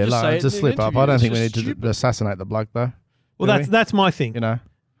why Yeah, just say it's it a in an slip up. interview. I don't It's think we just need to stupid. assassinate the bloke, though. Well, Do we? that's my thing. You know,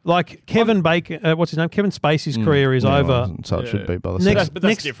 Like Kevin Bacon, what's his name? Kevin Spacey's career is Yeah, over. well, so it should be by the Next- same. But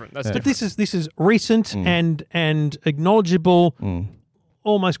that's next- different. That's But different. this is recent and acknowledgeable,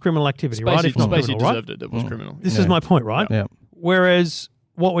 almost criminal activity, right? If not Spacey criminal, right? deserved it. It was criminal. This is my point, right? Yeah. Whereas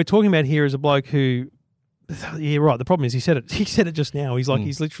what we're talking about here is a bloke who, yeah, right. The problem is he said it. He said it just now. He's like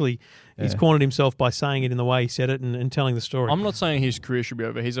he's literally he's cornered himself by saying it in the way he said it and telling the story. I'm not saying his career should be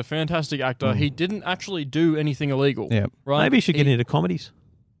over. He's a fantastic actor. He didn't actually do anything illegal. Yeah. Right? Maybe he should get into comedies.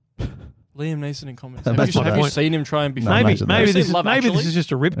 Liam Neeson in comedies. That's Have my you point. seen him try and be No, funny? imagine that. Maybe Have you this seen is Love maybe this Actually? is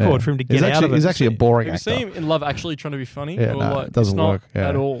just a ripcord for him to get out of it. He's actually a boring Have you actor. seen him in Love Actually trying to be funny? Yeah, Or no, like, it doesn't it's not work, yeah.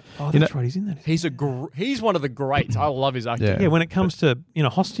 at all. Oh, You that's know- right. He's in that. He's one of the greats. I love his acting. Yeah. Yeah, when it comes to When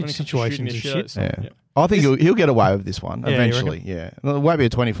hostage it comes to situations shooting and the shit. shit out of Yeah. someone, I think he'll get away with this one Yeah, you eventually. Yeah, it won't be a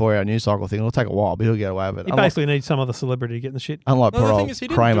 24-hour news cycle thing. It'll take a while, but he'll get away with it. He basically needs some other celebrity to get in the shit. Unlike No, poor the thing old is, he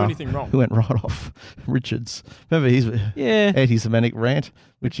didn't do Kramer, anything wrong. who went right off Richards. Remember his Yeah, anti-Semitic rant,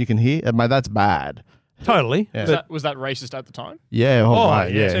 which you can hear. Mate, that's bad. totally. Yeah. Was that racist at the time? Yeah,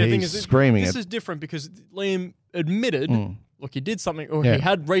 mate, yeah. yeah. So the thing He's is, screaming this it. is different because Liam admitted, look, he did something, or Yeah. he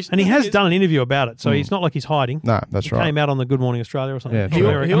had racist. And he the thing has is, done an interview about it, so it's not like he's hiding. No, that's He right. came out on the Good Morning Australia or something. Yeah, He true.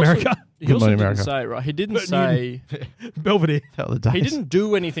 America. He Good also Morning didn't America. say, right? He didn't say Belvedere. Tell the days. he didn't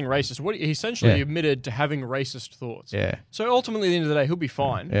do anything racist. What he essentially Yeah. admitted to having racist thoughts. Yeah, So ultimately, at the end of the day, he'll be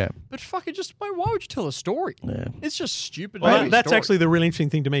fine. yeah. But fuck it, just why would you tell a story? Yeah. It's just stupid. Well, to tell a that's story. actually the really interesting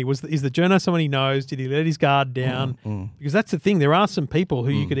thing to me is the journo someone he knows? Did he let his guard down? Because that's the thing. There are some people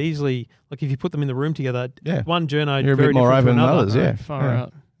who you could easily, like if you put them in the room together, Yeah. one journo You're a very bit more different open to than another. others, yeah. Far Yeah.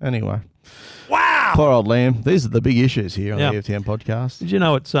 out. Anyway. Wow. Poor old Liam. These are the big issues here on Yeah. the EFTM podcast. Did you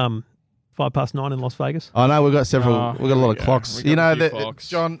know it's 9:05 in Las Vegas. I know we've got several. Oh, we've got a lot of here we go. clocks. We've got You know, a few clocks.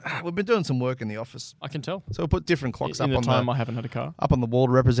 John, we've been doing some work in the office, I can tell. so we'll put different clocks In up the on time the I haven't had a car. up on the wall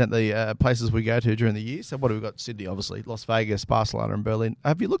to represent the places we go to during the year. So what have we got? Sydney, obviously, Las Vegas, Barcelona, and Berlin.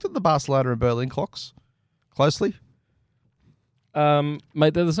 Have you looked at the Barcelona and Berlin clocks closely?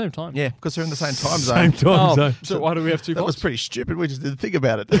 Mate, they're the same time. Yeah, because they're in the same time Same zone. time Oh, zone. so why do we have two That was clocks? pretty stupid. We just didn't think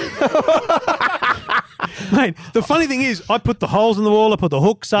about it. Mate, the funny thing is, I put the holes in the wall, I put the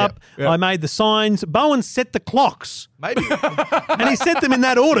hooks up, Yep. I made the signs. Bowen set the clocks, Maybe. and he set them in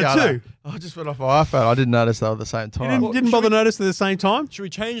that order Yeah, I know. too. I just went off my iPhone. I didn't notice they were at the same You time. didn't bother noticing at the same time. Should we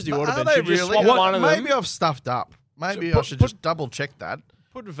change the order Are then? they Should you really? swap one of them? Maybe I've stuffed up. Maybe So I should put- just double check that.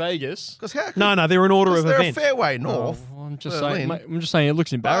 Put Vegas. Because how? No, they're in order of they're event. a fairway north. Oh, I'm just Berlin. saying. Mate, I'm just saying it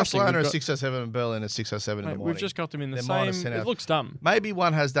looks embarrassing. Barcelona We've is got- 6:07 and Berlin is 6:07 in the Mate, morning. we've just got them in the They're minus same. 10 It hours. looks dumb. Maybe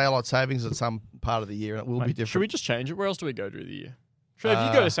one has daylight savings at some part of the year, and it will be Mate, different. should we just change it? Where else do we go during the year? Trev,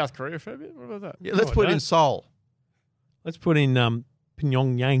 you go to South Korea for a bit? What about that? Yeah, let's No, I put it in don't. Seoul, Let's put in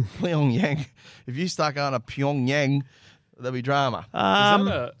Pyongyang. Pyongyang. If you start going to Pyongyang, there'll be drama. Is that I'm-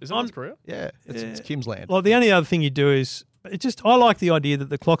 North Korea? Yeah, it's Kim's land. Well, the only other thing you do is I like the idea that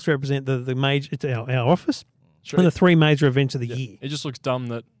the clocks represent the major. It's our office and the three major events of the year. It just looks dumb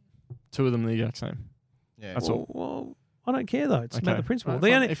that two of them are the exact same. Yeah. That's all. Well, I don't care though. It's about Okay. the principle. Right, The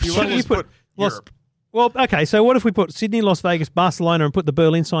fine. only, If you shouldn't want to you just put Las- Europe. Well, okay. So what if we put Sydney, Las Vegas, Barcelona, and put the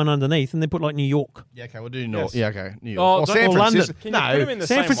Berlin sign underneath, and then put like New York? Yeah, okay, we'll do North. Yes. Yeah, okay, New York. Oh, Well, don't- San or London. Francisco. Can you put them in the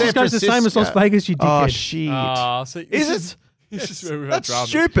San same Francisco's the same as Las Francisco. Vegas, you Oh dickhead. shit! See, Is it? This is where we've had That's dramas.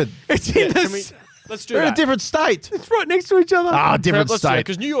 stupid. It's in the Can we, s- let's do They're in a that. different state. It's right next to each other. Ah, different state.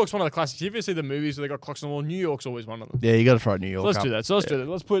 Because New York's one of the classics. If you see the movies where they got clocks on the wall, New York's always one of them. Yeah, you got to throw New York. So let's up. do that. So let's do that.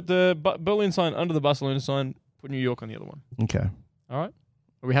 Let's put the Berlin sign under the Barcelona sign. Put New York on the other one. Okay. All right.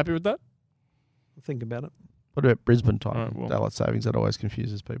 Are we happy with that? Think about it. What about Brisbane time? Alright, well. Daylight savings, that always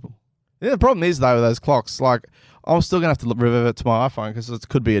confuses people. Yeah, the problem is, though, with those clocks, like, I'm still going to have to revert to my iPhone because it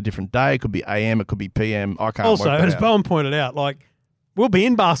could be a different day. It could be AM. It could be PM. I can't Also, work that as out. Bowen pointed out, like we'll be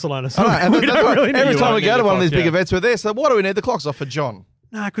in Barcelona, so I know, and we don't really need every to time we work. go to one of clock, these big yeah. events, we're there. So why do we need the clocks off for John?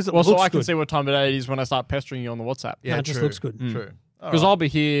 No, because it Well, so looks I can good. see what time of day it is when I start pestering you on the WhatsApp. No, it just looks good. True. Because I'll be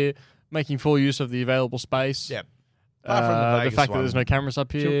here making full use of the available space. Yeah. Apart from the The Vegas fact that one. there's no cameras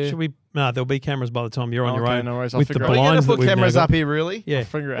up here. Should we? No, there'll be cameras by the time you're on your Okay, own no worries, I'll with the figure it out. Are you going blinds to that put we've now cameras got. up here, really? Yeah.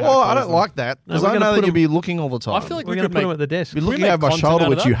 Figure out. Well, how to I close don't them. like that No, because we're I gonna know put that you'll them- be looking all the time. I feel like We're we going to could put them make. at the desk. You're looking make over my content shoulder,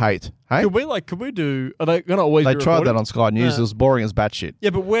 out of which you that? hate. Hey? Could we do? Are they going to always? They be tried that recorded? on Sky News. It was boring as batshit.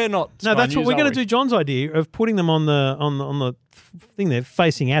 Yeah, but we're not. No, Sky that's what News, we're are going we? to do. John's idea of putting them on the thing there,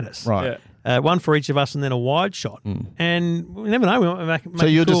 facing at us. Right. Yeah. One for each of us, and then a wide shot. And we never know. We might make So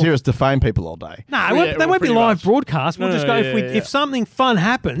you'll just cool- hear us defame people all day. No, Well, it won't- yeah, they well, won't be pretty live much. broadcast. We'll No, just no, go yeah, if something fun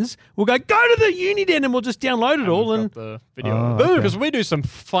happens, we'll go to the Uniden and we'll just download it all. We've And got the video Oh, okay. because we do some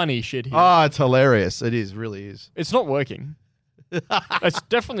funny shit here. Oh, it's hilarious. It is, really is. It's not working. It's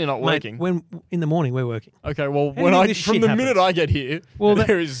definitely not mate, working. when in the morning we're working. Okay, well, do when you I think this from shit the happens? minute I get here, Well,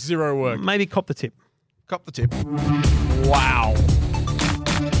 there is zero work. Maybe cop the tip. Cop the tip. Wow.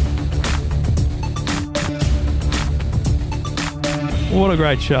 What a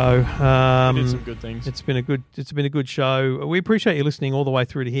great show. We did some good things. It's been a good show. We appreciate you listening all the way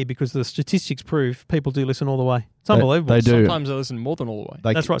through to here because the statistics prove people do listen all the way. It's unbelievable. They do. Sometimes I listen more than all the way.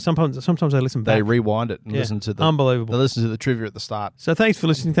 They, That's right. Sometimes they listen back. They rewind it and Yeah. listen to the Unbelievable. They listen to the trivia at the start. So thanks for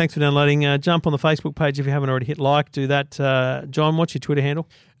listening. Thanks for downloading. Jump on the Facebook page if you haven't already hit like. Do that. John, what's your Twitter handle?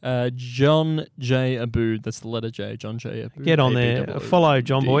 John J. Abood. That's the letter J. John J. Abood. Get on there. ABOOD. Follow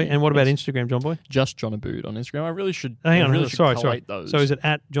John Boy. And what about Instagram, John Boy? Just John Abood on Instagram. I really should. Hang I on. really should Sorry. collate those. So is it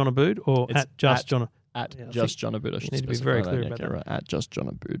at John Abood or It's at just at- John? At Yeah, I just think John Abood. I should need to be specify very that. clear Yeah, about okay, that. right. At just John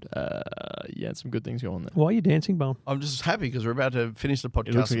Abood. Yeah, some good things go on there. Why are you dancing, Bone? I'm just happy because we're about to finish the looks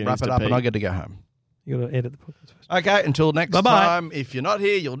podcast like and it wrap needs it to up, and pee. I get to go home. You got to edit the podcast first. Okay, until next Bye-bye. time. If you're not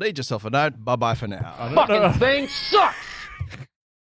here, you'll need yourself a note. Bye bye for now. Fucking thing sucks!